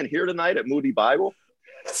 we're playing here tonight at Moody Bible.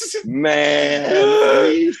 Man,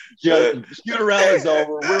 shoot around is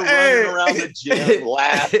over. We're running around the gym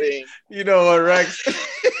laughing. You know what, Rex?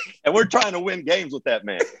 And we're trying to win games with that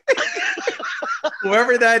man.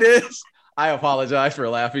 Whoever that is, I apologize for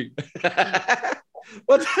laughing.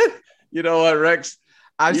 But you know what, Rex?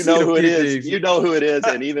 You know who it is. You know who it is.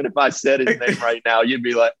 And even if I said his name right now, you'd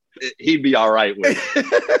be like, he'd be all right with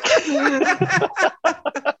it.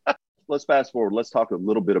 Let's fast forward. Let's talk a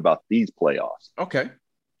little bit about these playoffs. Okay.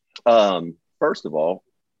 First of all,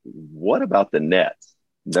 what about the Nets?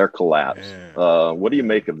 Their collapse. What do you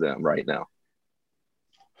make of them right now?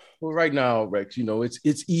 Well, right now, Rex,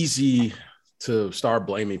 it's easy to start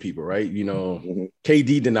blaming people, right?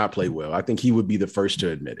 KD did not play well. I think he would be the first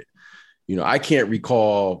to admit it. I can't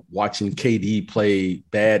recall watching KD play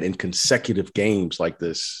bad in consecutive games like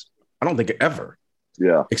this. I don't think ever.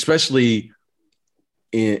 Yeah. Especially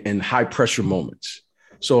in high pressure moments.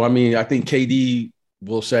 So, I think KD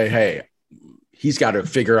will say, hey, he's got to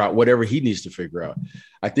figure out whatever he needs to figure out.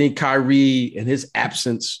 I think Kyrie, in his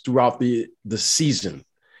absence throughout the season,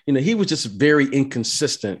 he was just very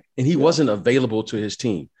inconsistent and he wasn't available to his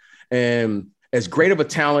team. And as great of a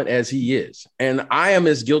talent as he is, and I am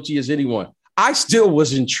as guilty as anyone, I still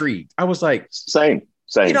was intrigued. I was like, same.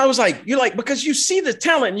 I was like, because you see the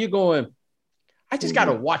talent and you're going, I just got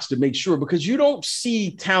to watch to make sure, because you don't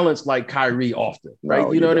see talents like Kyrie often, right?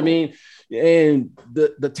 No, you know what don't. I mean? And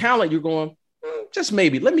the talent, you're going, just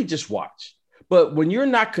maybe, let me just watch. But when you're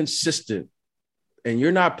not consistent and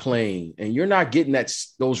you're not playing and you're not getting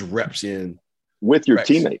those reps in with your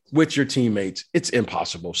teammates, it's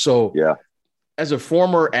impossible. So yeah, as a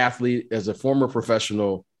former athlete, as a former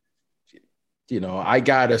professional, I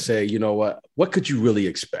got to say, what could you really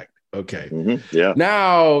expect? Okay. Mm-hmm. Yeah.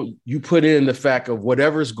 Now you put in the fact of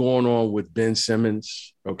whatever's going on with Ben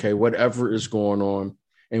Simmons. Okay. Whatever is going on.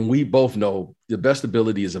 And we both know the best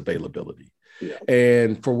ability is availability. Yeah.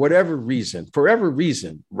 And for whatever reason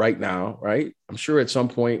right now, right, I'm sure at some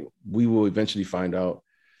point we will eventually find out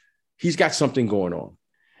he's got something going on.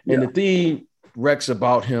 Yeah. And the thing, Rex,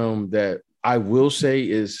 about him that I will say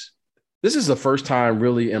is this is the first time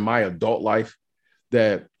really in my adult life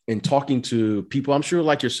that in talking to people, I'm sure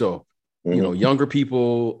like yourself, younger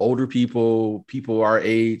people, older people, people our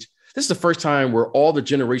age, this is the first time where all the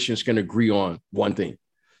generations can agree on one thing.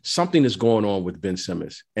 Something is going on with Ben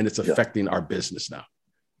Simmons and it's affecting our business now.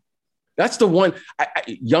 That's the one.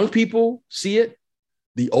 Young people see it.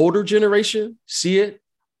 The older generation see it.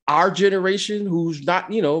 Our generation who's not,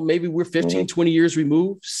 maybe we're 15, 20 years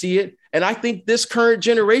removed, see it. And I think this current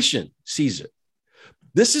generation sees it.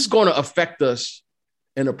 This is going to affect us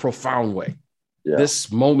in a profound way. Yeah.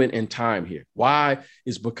 This moment in time here. Why?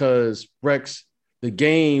 Is because, Rex, the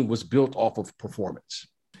game was built off of performance.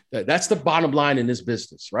 That's the bottom line in this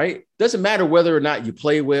business, right? Doesn't matter whether or not you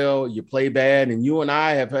play well, you play bad, and you and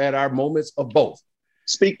I have had our moments of both.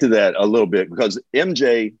 Speak to that a little bit, because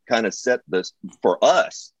MJ kind of set this for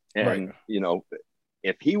us. And,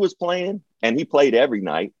 if he was playing and he played every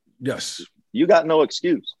night, yes, you got no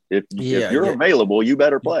excuse. If you're available, you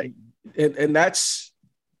better play. And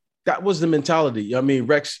that was the mentality.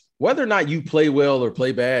 Rex, whether or not you play well or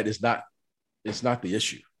play bad it's not the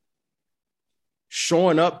issue.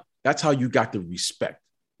 Showing up, that's how you got the respect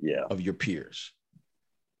of your peers.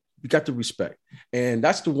 You got the respect. And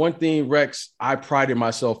that's the one thing, Rex, I prided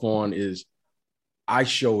myself on is I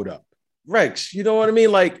showed up. Rex, you know what I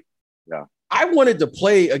mean? I wanted to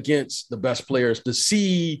play against the best players to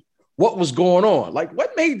see what was going on.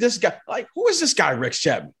 What made this guy, who is this guy, Rex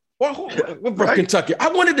Chapman? We're from Kentucky. I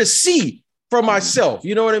wanted to see for myself,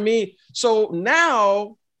 you know what I mean? So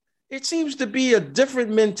now it seems to be a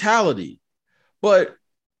different mentality. But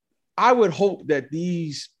I would hope that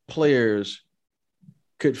these players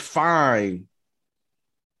could find,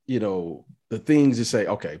 the things to say,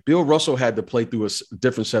 okay, Bill Russell had to play through a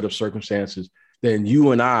different set of circumstances than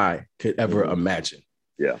you and I could ever imagine.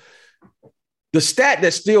 Yeah. The stat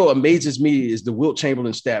that still amazes me is the Wilt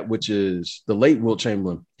Chamberlain stat, which is the late Wilt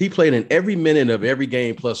Chamberlain. He played in every minute of every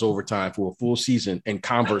game plus overtime for a full season in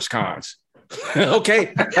Converse cons.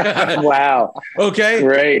 Okay. Wow. Okay.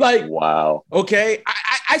 Great. Wow. Okay.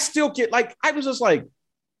 I still get I was just like,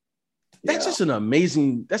 that's just an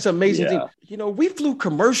amazing thing. We flew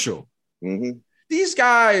commercial. Mm-hmm. These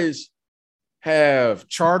guys have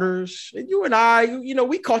charters, and you and I,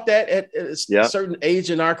 we caught that at a certain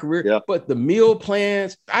age in our career. Yeah. But the meal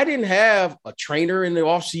plans, I didn't have a trainer in the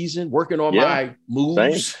off season working on my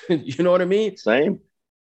moves. You know what I mean? Same.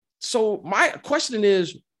 So my question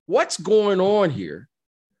is, what's going on here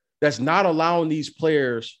that's not allowing these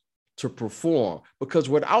players to perform? Because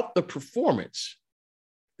without the performance,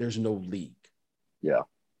 there's no league. Yeah.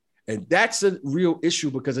 And that's a real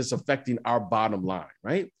issue because it's affecting our bottom line,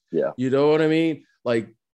 right? Yeah. You know what I mean?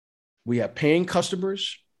 We have paying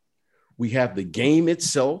customers, we have the game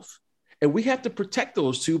itself, and we have to protect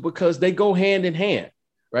those two because they go hand in hand,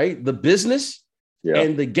 right? The business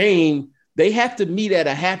and the game they have to meet at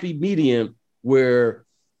a happy medium where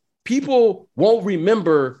people won't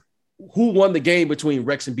remember who won the game between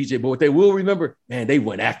Rex and BJ, but what they will remember, man, they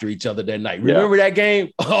went after each other that night. Remember that game?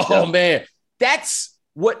 Oh, man. That's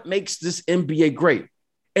what makes this NBA great.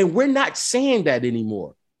 And we're not saying that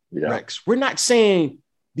anymore, Rex. We're not saying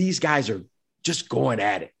these guys are just going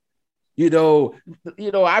at it.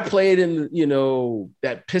 I played in,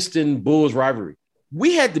 that Piston Bulls rivalry.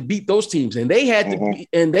 We had to beat those teams, and they had to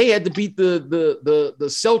beat the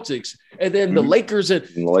Celtics, and then the Lakers. And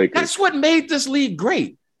that's what made this league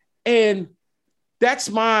great. And that's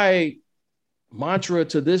my mantra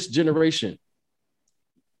to this generation.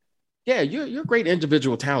 Yeah, you're great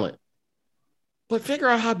individual talent, but figure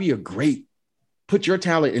out how to put your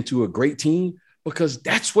talent into a great team, because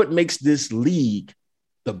that's what makes this league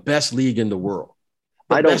the best league in the world.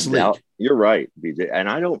 I don't doubt. You're right, BJ, and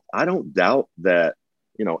I don't doubt that.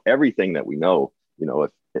 Everything that we know.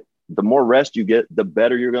 If the more rest you get, the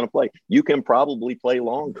better you're going to play. You can probably play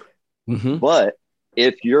longer, but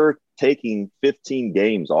if you're taking 15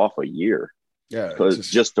 games off a year, because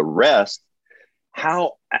just to rest,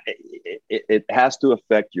 how it has to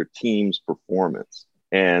affect your team's performance.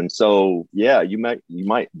 And so, you might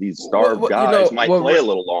these starved guys might play a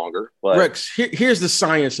little longer. But Rex, here's the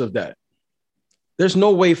science of that. There's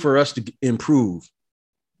no way for us to improve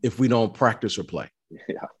if we don't practice or play.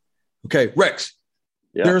 Yeah. Okay, Rex.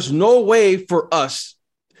 Yeah. There's no way for us.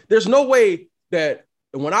 There's no way that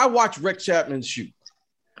when I watch Rex Chapman shoot,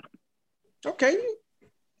 okay,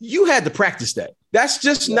 you had to practice that. That's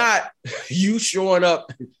just not you showing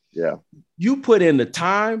up. Yeah. You put in the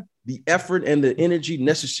time, the effort, and the energy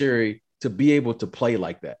necessary to be able to play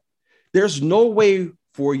like that. There's no way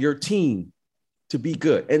for your team to be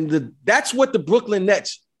good. And that's what the Brooklyn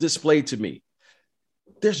Nets displayed to me.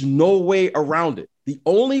 There's no way around it. The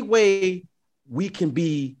only way we can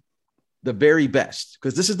be the very best,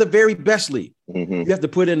 because this is the very best league, you have to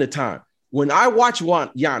put in the time. When I watch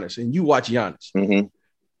Giannis and you watch Giannis,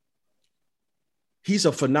 he's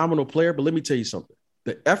a phenomenal player, but let me tell you something.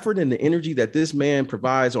 The effort and the energy that this man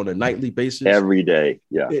provides on a nightly basis. Every day,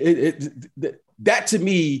 that to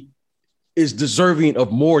me is deserving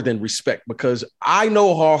of more than respect, because I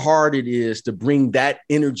know how hard it is to bring that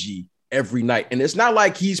energy every night. And it's not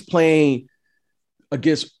like he's playing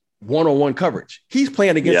against one-on-one coverage. He's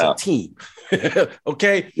playing against a team.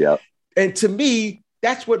 Okay. Yeah. And to me,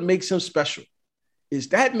 that's what makes him special, is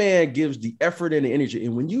that man gives the effort and the energy.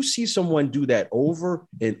 And when you see someone do that over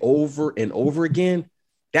and over and over again,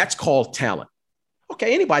 that's called talent.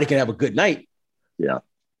 Okay. Anybody can have a good night. Yeah.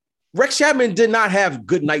 Rex Chapman did not have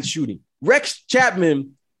good night shooting. Rex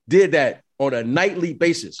Chapman did that on a nightly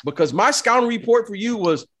basis, because my scouting report for you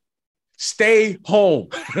was stay home.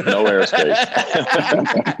 No airspace.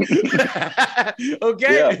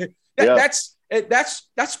 Okay.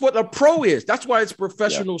 That's what a pro is. That's why it's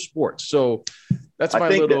professional sports. So that's my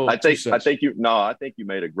little. I think you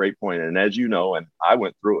made a great point. And as you know, and I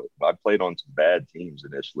went through it. I played on some bad teams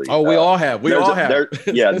initially. Oh, we all have.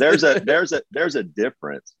 There's a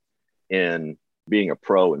difference in being a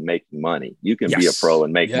pro and making money. You can be a pro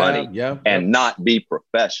and make money and not be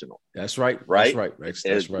professional. That's right. Right.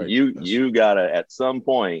 That's right. You gotta, at some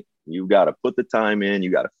point, you gotta put the time in.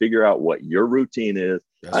 You gotta figure out what your routine is.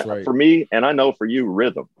 That's right. For me, and I know for you,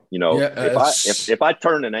 rhythm. If I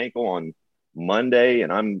turn an ankle on Monday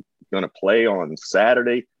and I'm gonna play on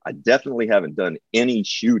Saturday, I definitely haven't done any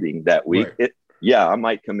shooting that week. Right. I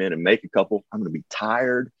might come in and make a couple. I'm going to be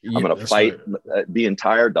tired. I'm going to fight being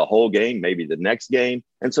tired the whole game, maybe the next game.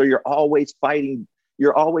 And so you're always fighting.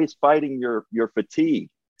 You're always fighting your fatigue.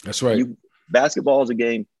 That's right. Basketball is a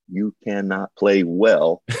game you cannot play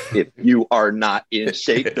well if you are not in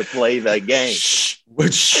shape to play the game.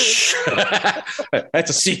 That's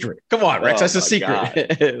a secret. Come on, Rex. That's a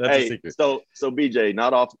secret. A secret. So BJ,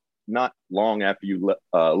 not long after you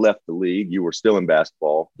left the league, you were still in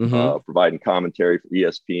basketball, providing commentary for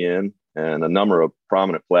ESPN and a number of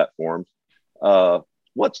prominent platforms.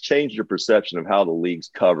 What's changed your perception of how the league's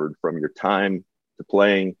covered from your time to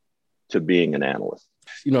playing to being an analyst?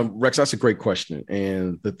 Rex, that's a great question.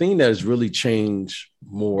 And the thing that has really changed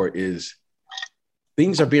more is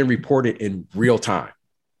things are being reported in real time.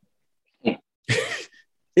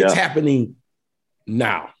 It's happening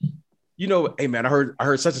now. Hey man, I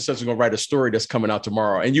heard such and such is gonna write a story that's coming out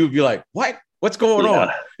tomorrow, and you would be like, "What? What's going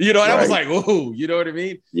on?" And I was like, "Ooh," you know what I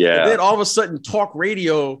mean? Yeah. And then all of a sudden, talk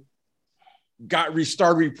radio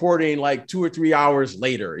started reporting like 2 or 3 hours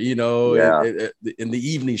later, in the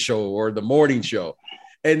evening show or the morning show,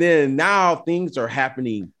 and then now things are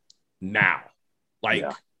happening now. Like,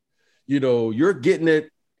 you're getting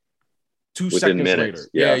it 2 Within seconds minutes. later.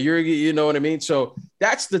 Yeah. You know what I mean? So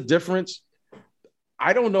that's the difference.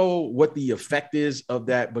 I don't know what the effect is of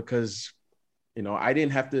that because, I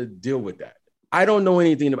didn't have to deal with that. I don't know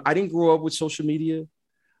anything. I didn't grow up with social media.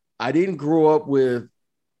 I didn't grow up with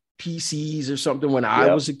PCs or something when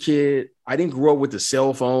I was a kid. I didn't grow up with the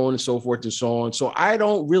cell phone and so forth and so on. So I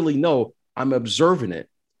don't really know. I'm observing it.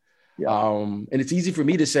 Yeah. And it's easy for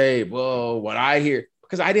me to say, well, what I hear,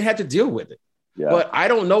 because I didn't have to deal with it. Yeah. But I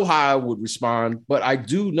don't know how I would respond. But I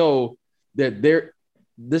do know that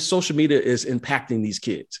this social media is impacting these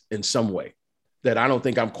kids in some way that I don't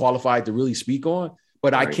think I'm qualified to really speak on.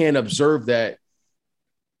 But right. I can observe that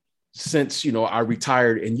since, I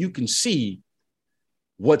retired, and you can see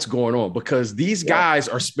what's going on because these guys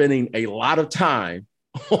are spending a lot of time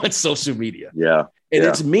on social media. Yeah. And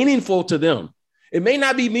it's meaningful to them. It may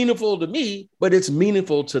not be meaningful to me, but it's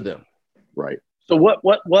meaningful to them. Right. So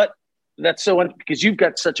what that's so, because you've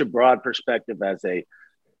got such a broad perspective as a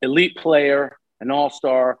elite player, an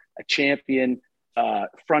all-star, a champion,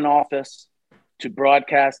 front office to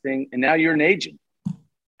broadcasting, and now you're an agent.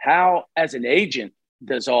 How, as an agent,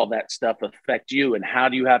 does all that stuff affect you, and how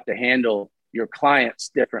do you have to handle your clients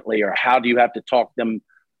differently, or how do you have to talk them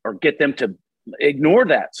or get them to ignore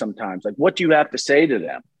that sometimes? Like, what do you have to say to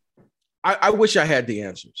them? I wish I had the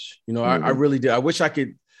answers. I really did. I wish I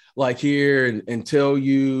could hear and tell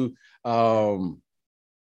you, what's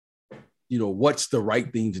the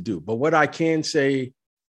right thing to do. But what I can say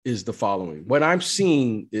is the following. What I'm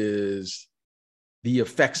seeing is the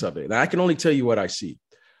effects of it. And I can only tell you what I see.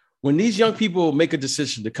 When these young people make a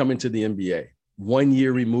decision to come into the NBA, 1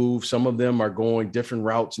 year removed, some of them are going different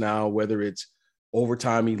routes now, whether it's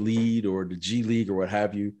overtime elite or the G League or what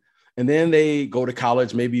have you. And then they go to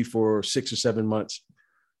college maybe for 6 or 7 months.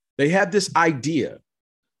 They have this idea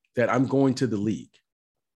that I'm going to the league.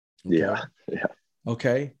 Okay? Yeah.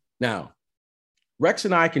 Okay. Now, Rex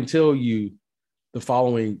and I can tell you the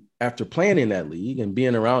following after playing in that league and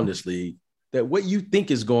being around this league, that what you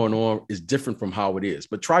think is going on is different from how it is.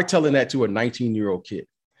 But try telling that to a 19-year-old kid.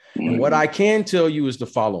 And what I can tell you is the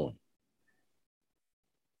following.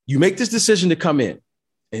 You make this decision to come in,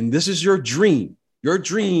 and this is your dream. Your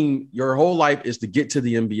dream, your whole life is to get to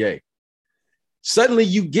the NBA. Suddenly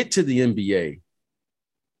you get to the NBA,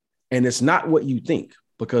 and it's not what you think,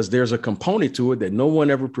 because there's a component to it that no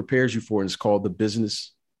one ever prepares you for, and it's called the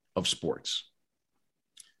business of sports.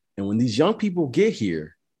 And when these young people get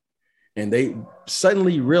here and they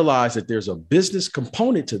suddenly realize that there's a business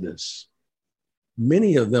component to this,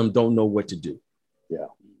 many of them don't know what to do. Yeah.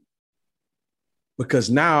 Because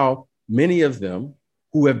now many of them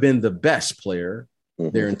who have been the best player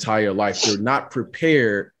their entire life, they're not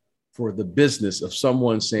prepared for the business of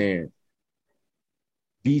someone saying,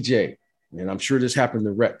 BJ, and I'm sure this happened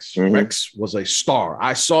to Rex. Rex was a star.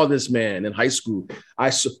 I saw this man in high school.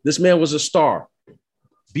 This man was a star.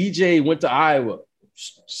 BJ went to Iowa,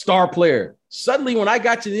 star player. Suddenly, when I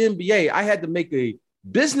got to the NBA, I had to make a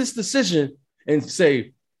business decision and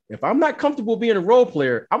say, if I'm not comfortable being a role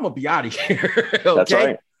player, I'm going to be out of here. Okay? That's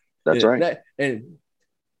right. That's right. And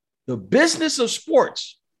the business of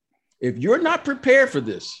sports, if you're not prepared for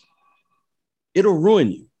this, it'll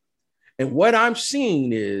ruin you. And what I'm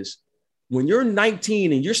seeing is when you're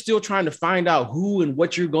 19 and you're still trying to find out who and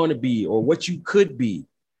what you're going to be or what you could be,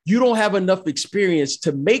 you don't have enough experience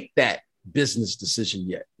to make that business decision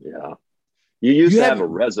yet. Yeah. You used to have a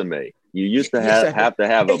resume. You used to have to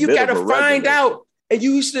have a you bit got of to a find resume. out. And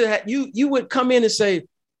you used to you would come in and say,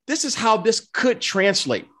 this is how this could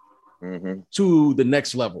translate to the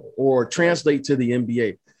next level or translate to the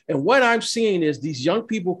NBA. And what I'm seeing is these young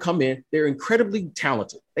people come in, they're incredibly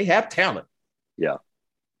talented. They have talent. Yeah.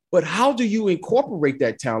 But how do you incorporate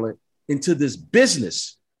that talent into this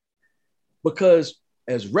business? Because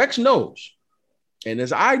as Rex knows, and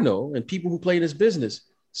as I know, and people who play this business,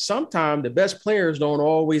 sometimes the best players don't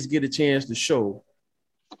always get a chance to show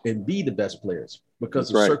and be the best players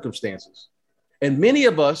because of circumstances. And many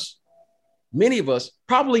of us,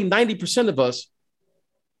 probably 90% of us,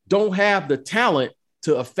 don't have the talent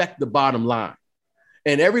to affect the bottom line.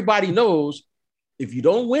 And everybody knows if you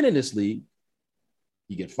don't win in this league,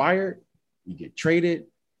 you get fired, you get traded.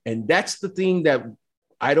 And that's the thing that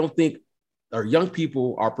I don't think our young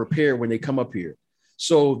people are prepared when they come up here.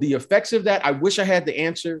 So the effects of that, I wish I had the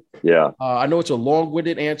answer. Yeah. I know it's a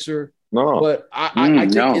long-winded answer, but I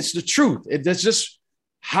think it's the truth. It's just,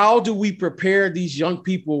 how do we prepare these young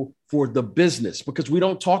people for the business? Because we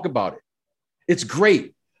don't talk about it. It's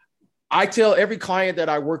great. I tell every client that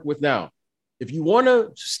I work with now, if you want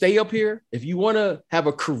to stay up here, if you want to have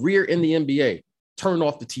a career in the NBA, turn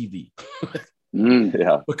off the TV.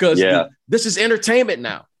 Because this is entertainment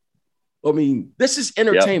now. I mean, this is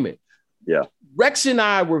entertainment. Yeah. Rex and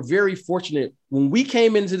I were very fortunate when we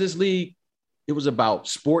came into this league. It was about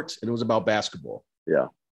sports and it was about basketball. Yeah.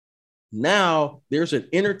 Now there's an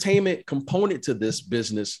entertainment component to this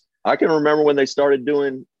business. I can remember when they started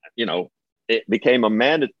doing, it became a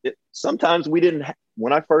mandate. Sometimes we didn't,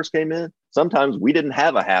 when I first came in, sometimes we didn't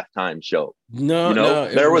have a halftime show. No,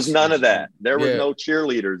 there was none of that. There was no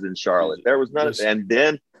cheerleaders in Charlotte. There was none of that. And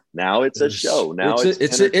then now it's a show. Now this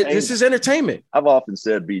is entertainment. I've often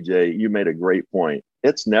said, BJ, you made a great point.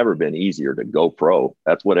 It's never been easier to go pro.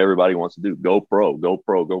 That's what everybody wants to do. Go pro, go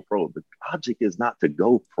pro, go pro. The object is not to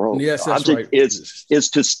go pro. Yes, the that's object right. is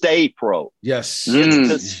to stay pro. Yes. It's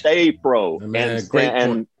to stay pro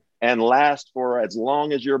and last for as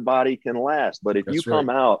long as your body can last. But if you come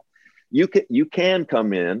out, you can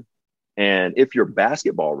come in, and if you're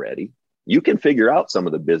basketball ready, you can figure out some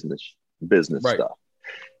of the business stuff.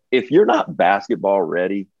 If you're not basketball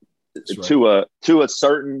ready, to a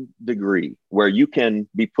certain degree where you can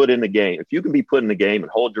be put in the game, if you can be put in the game and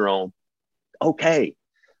hold your own, okay.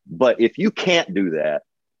 But if you can't do that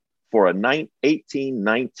for a 18,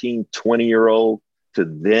 19, 20-year-old to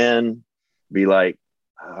then be like,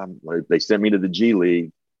 they sent me to the G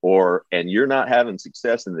League, and you're not having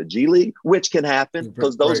success in the G League, which can happen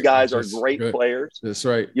because those guys are great players. That's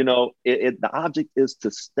right. The object is to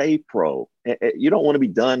stay pro. You don't want to be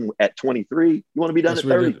done at 23. You want to be done at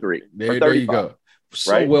 33 or 35. There you go.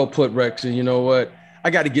 So well put, Rex. And you know what? I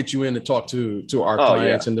got to get you in to talk to our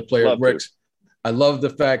clients and the players. Rex, I love the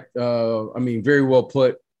fact, very well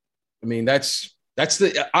put. I mean, that's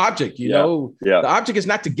the object, know. Yeah. The object is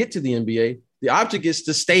not to get to the NBA. The object is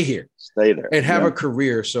to stay here. Stay there. And have a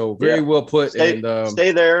career. So very well put. Stay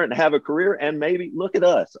there and have a career. And maybe look at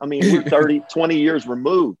us. I mean, we're 30, 20 years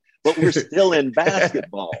removed, but we're still in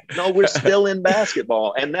basketball. No, we're still in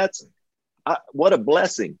basketball. And that's what a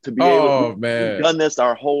blessing to be able to we've done this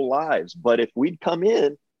our whole lives. But if we'd come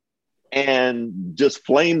in and just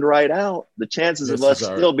flamed right out, the chances of us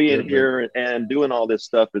still being here and doing all this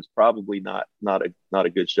stuff is probably not a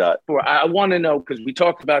good shot. I want to know, because we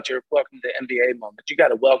talked about your welcome to NBA moment. You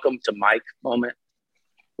got a welcome to Mike moment.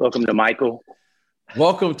 Welcome to Michael.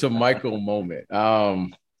 Welcome to Michael moment.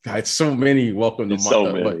 God, so many welcome to Michael.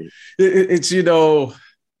 So many. It's all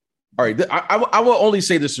right. I will only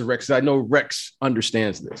say this to Rex. I know Rex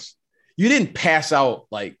understands this. You didn't pass out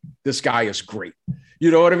like this guy is great. You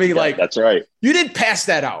know what I mean? Yeah, that's right. You didn't pass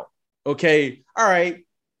that out. Okay. All right.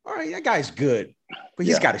 That guy's good, but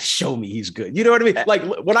he's got to show me he's good. You know what I mean? Like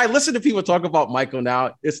when I listen to people talk about Michael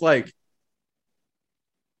now, it's like,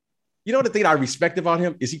 the thing I respect about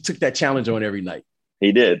him is he took that challenge on every night.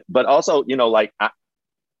 He did. But also,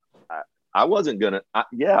 I wasn't going to, I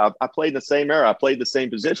played in the same era. I played the same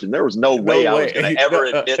position. There was no way I was going to ever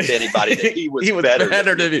admit to anybody that he was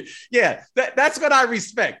better than me. Yeah, that's what I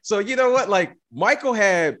respect. So you know what? Like Michael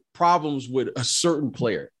had problems with a certain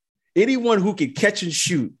player. Anyone who could catch and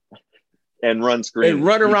shoot. And run screens. And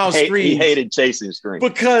run around screens. He hated chasing screens.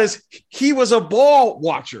 Because he was a ball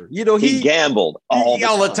watcher. He gambled all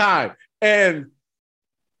the time. And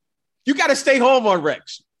you got to stay home on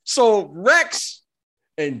Rex. So Rex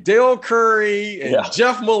and Dale Curry and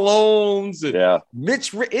Jeff Malone's and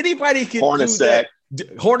Mitch, anybody can do that.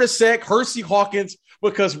 Hornacek, Hersey Hawkins,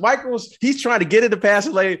 because he's trying to get in the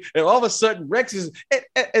passing lane, and all of a sudden Rex is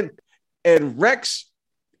and Rex.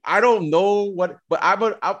 I don't know what, but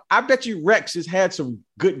I bet you Rex has had some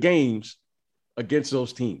good games against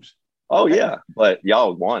those teams. Oh yeah, but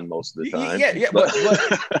y'all won most of the time. Yeah,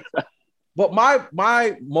 but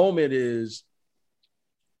my moment is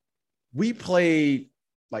we played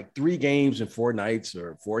like 3 games in 4 nights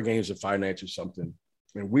or 4 games in 5 nights or something.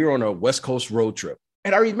 And we were on a West Coast road trip.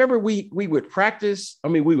 And I remember we would practice.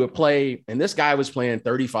 We would play, and this guy was playing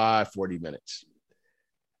 35, 40 minutes.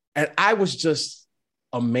 And I was just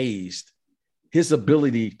amazed his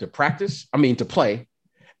ability to play,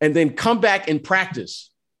 and then come back and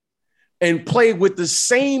practice and play with the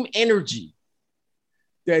same energy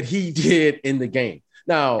that he did in the game.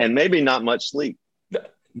 Now, and maybe not much sleep.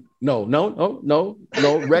 No.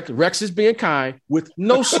 Rex is being kind with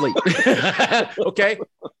no sleep. Okay.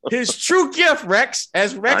 His true gift, Rex,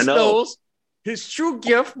 as Rex knows, his true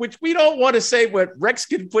gift, which we don't want to say what Rex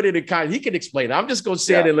can put it in kind. He can explain it. I'm just going to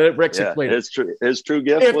say it and let Rex explain it. His true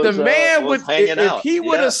gift if was, the man was hanging out. If he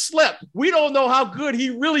would have slept, we don't know how good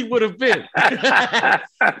he really would have been.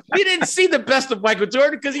 We didn't see the best of Michael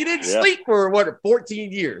Jordan because he didn't sleep for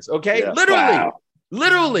 14 years. Okay. Yeah.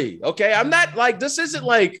 Literally. Okay. I'm not like, this isn't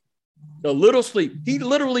like a little sleep. He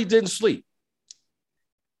literally didn't sleep.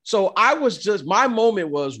 So my moment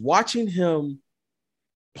was watching him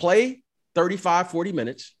play 35, 40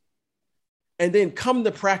 minutes and then come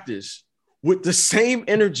to practice with the same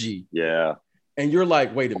energy. Yeah. And you're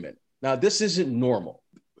like, wait a minute. Now, this isn't normal.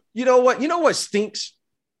 You know what? You know what stinks?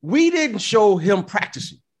 We didn't show him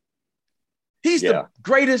practicing. He's the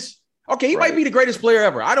greatest. Okay, he might be the greatest player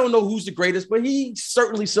ever. I don't know who's the greatest, but he's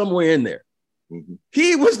certainly somewhere in there. Mm-hmm.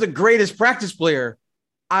 He was the greatest practice player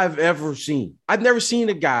I've ever seen. I've never seen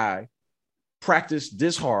a guy practice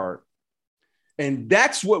this hard. And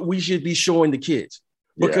that's what we should be showing the kids,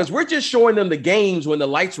 because we're just showing them the games when the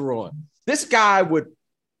lights are on. This guy would,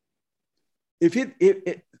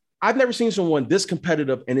 I've never seen someone this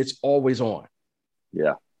competitive, and it's always on.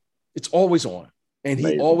 Yeah. It's always on. And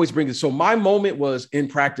he always brings it. So my moment was in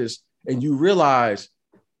practice, and you realize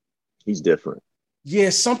he's different.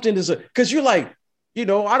 Yeah, something is because you're like, I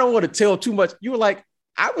don't want to tell too much. You were like,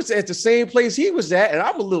 I was at the same place he was at, and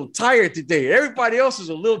I'm a little tired today. Everybody else is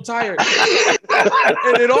a little tired.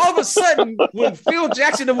 And then all of a sudden, when Phil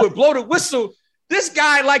Jackson would blow the whistle, this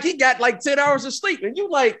guy, like, he got like 10 hours of sleep. And you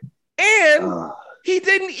like, and he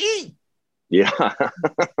didn't eat. Yeah.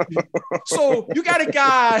 So you got a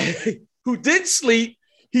guy who didn't sleep.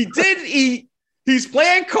 He didn't eat. He's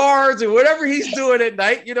playing cards and whatever he's doing at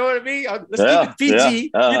night. You know what I mean? Let's keep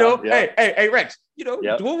it PG. Hey, Rex,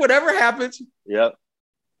 doing whatever happens. Yep.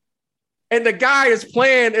 And the guy is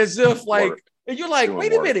playing as if like, and you're like,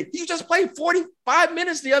 wait a minute, you just played 45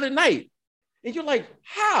 minutes the other night. And you're like,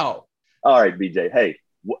 how? All right, BJ. Hey,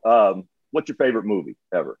 what's your favorite movie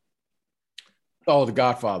ever? Oh, The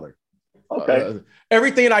Godfather. Okay.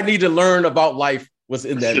 Everything I need to learn about life was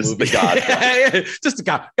in that movie. The Godfather. Just the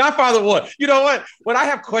Godfather 1. You know what? When I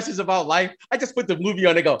have questions about life, I just put the movie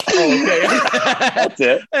on and go, oh, okay. That's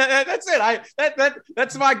it. That's it.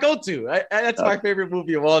 That's my go-to. That's my favorite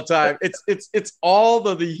movie of all time. It's all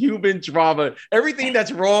of the human drama. Everything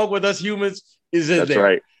that's wrong with us humans is in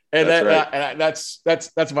there. That's right. And that's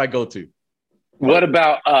my go-to. What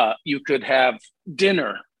about you could have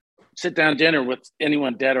sit down dinner with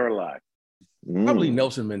anyone dead or alive? Probably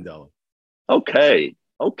Nelson Mandela. Okay.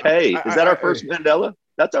 Is that our first Mandela?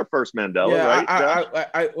 That's our first Mandela, right?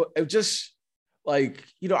 I just like,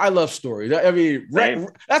 I love stories. I mean,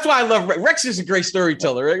 that's why I love Rex. Rex is a great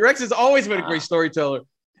storyteller. Right? Rex has always been a great storyteller.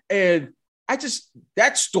 And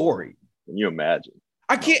that story. Can you imagine?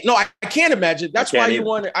 I can't imagine. That's why you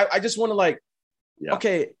want to, I just want to like,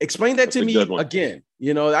 okay, explain that to me again.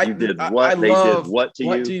 You did what they did what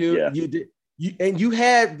to you. Yeah. You did. You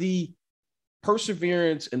had the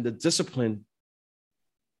perseverance and the discipline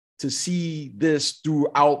to see this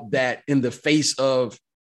throughout that in the face of,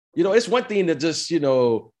 it's one thing to just,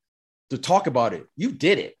 to talk about it. You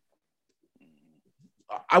did it.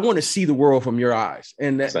 I want to see the world from your eyes.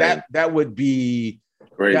 And that would be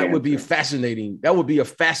great. That would be fascinating. That would be a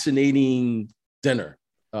fascinating dinner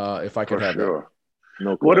if I could have that.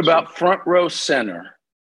 No question. What about front row center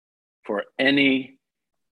for any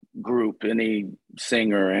group, any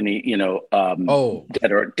singer, any dead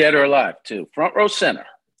or alive too? Front row center.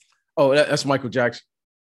 Oh, that's Michael Jackson.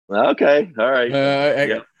 Okay, all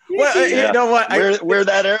right. You know what? We're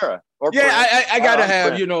that era. I gotta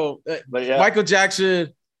have Michael Jackson,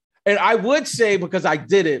 and I would say because I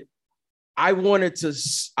did it, I wanted to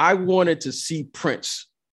see Prince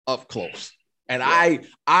up close, and I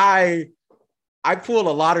pulled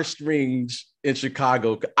a lot of strings in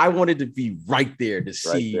Chicago. I wanted to be right there to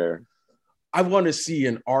see. I want to see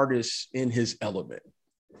an artist in his element.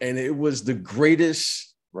 And it was the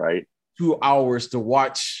greatest 2 hours to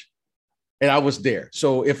watch. And I was there.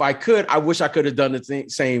 So if I could, I wish I could have done the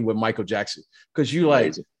same with Michael Jackson. Because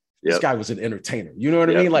this guy was an entertainer. You know what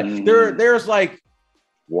I mean? Like there's like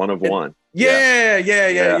one of one. Yeah.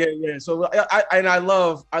 So I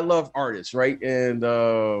love artists, right? And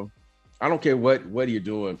I don't care what you're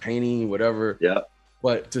doing, painting, whatever. Yeah.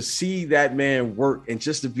 But to see that man work and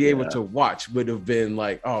just to be able to watch would have been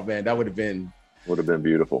like, oh man, that would have been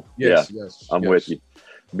beautiful. Yes. I'm with you.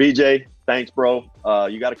 BJ, thanks, bro.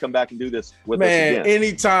 You got to come back and do this with us again.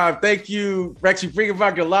 Anytime. Thank you, Rex. You bring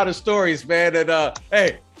back a lot of stories, man. And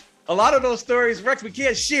hey, a lot of those stories, Rex, we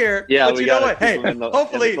can't share. Yeah, but you know what? Hey,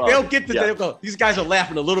 hopefully they'll get to they'll go. These guys are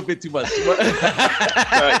laughing a little bit too much. All right,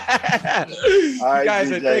 guys,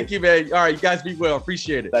 BJ. Thank you, man. All right, you guys be well.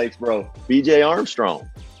 Appreciate it. Thanks, bro. BJ Armstrong,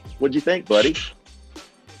 what'd you think, buddy?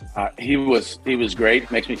 He was great.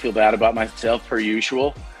 Makes me feel bad about myself per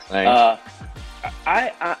usual. Thanks.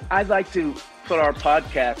 I'd like to put our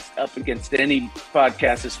podcast up against any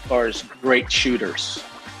podcast as far as great shooters.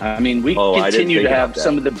 I mean, we continue to have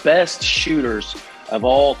some of the best shooters of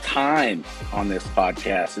all time on this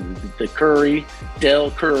podcast. And the Del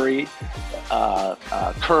Curry,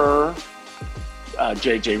 Kerr,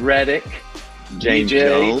 JJ Redick, James BJ,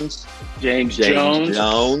 Jones, James Jones,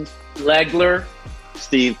 Legler,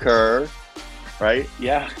 Steve Kerr, right?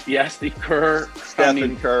 Yeah, Steve Kerr,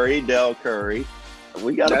 Stephen Curry, Del Curry.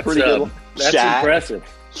 We got a pretty good one. That's Shaq, impressive.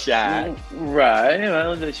 Shaq. Right.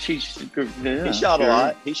 Well, He shot a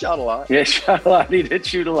lot. Yeah, shot a lot. He did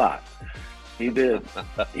shoot a lot. He did.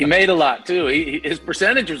 He made a lot too. His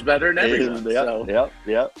percentage was better than everyone. Yep.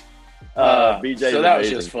 BJ. So that was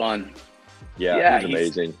just fun. Yeah, he's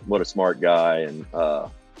amazing. What a smart guy, and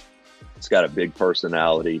he's got a big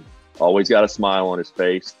personality. Always got a smile on his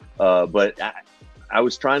face. But I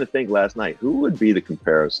was trying to think last night, who would be the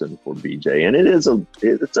comparison for BJ? And it's a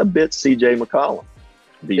bit CJ McCollum.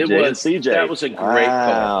 BJ and CJ. That was a great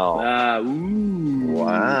call.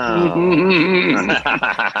 Wow.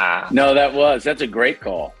 No, that's a great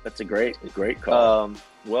call. That's a great call.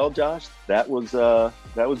 Well, Josh, that was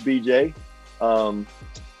BJ.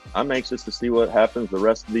 I'm anxious to see what happens the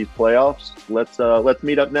rest of these playoffs. Let's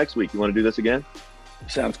meet up next week. You want to do this again?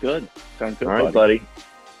 Sounds good. All right, buddy.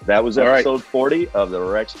 That was episode 40 of the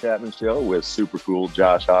Rex Chapman Show with super cool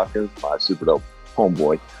Josh Hawkins, my super dope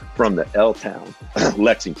homeboy from the L-Town,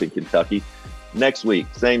 Lexington, Kentucky. Next week,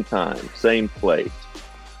 same time, same place.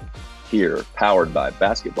 Here, powered by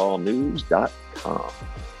basketballnews.com.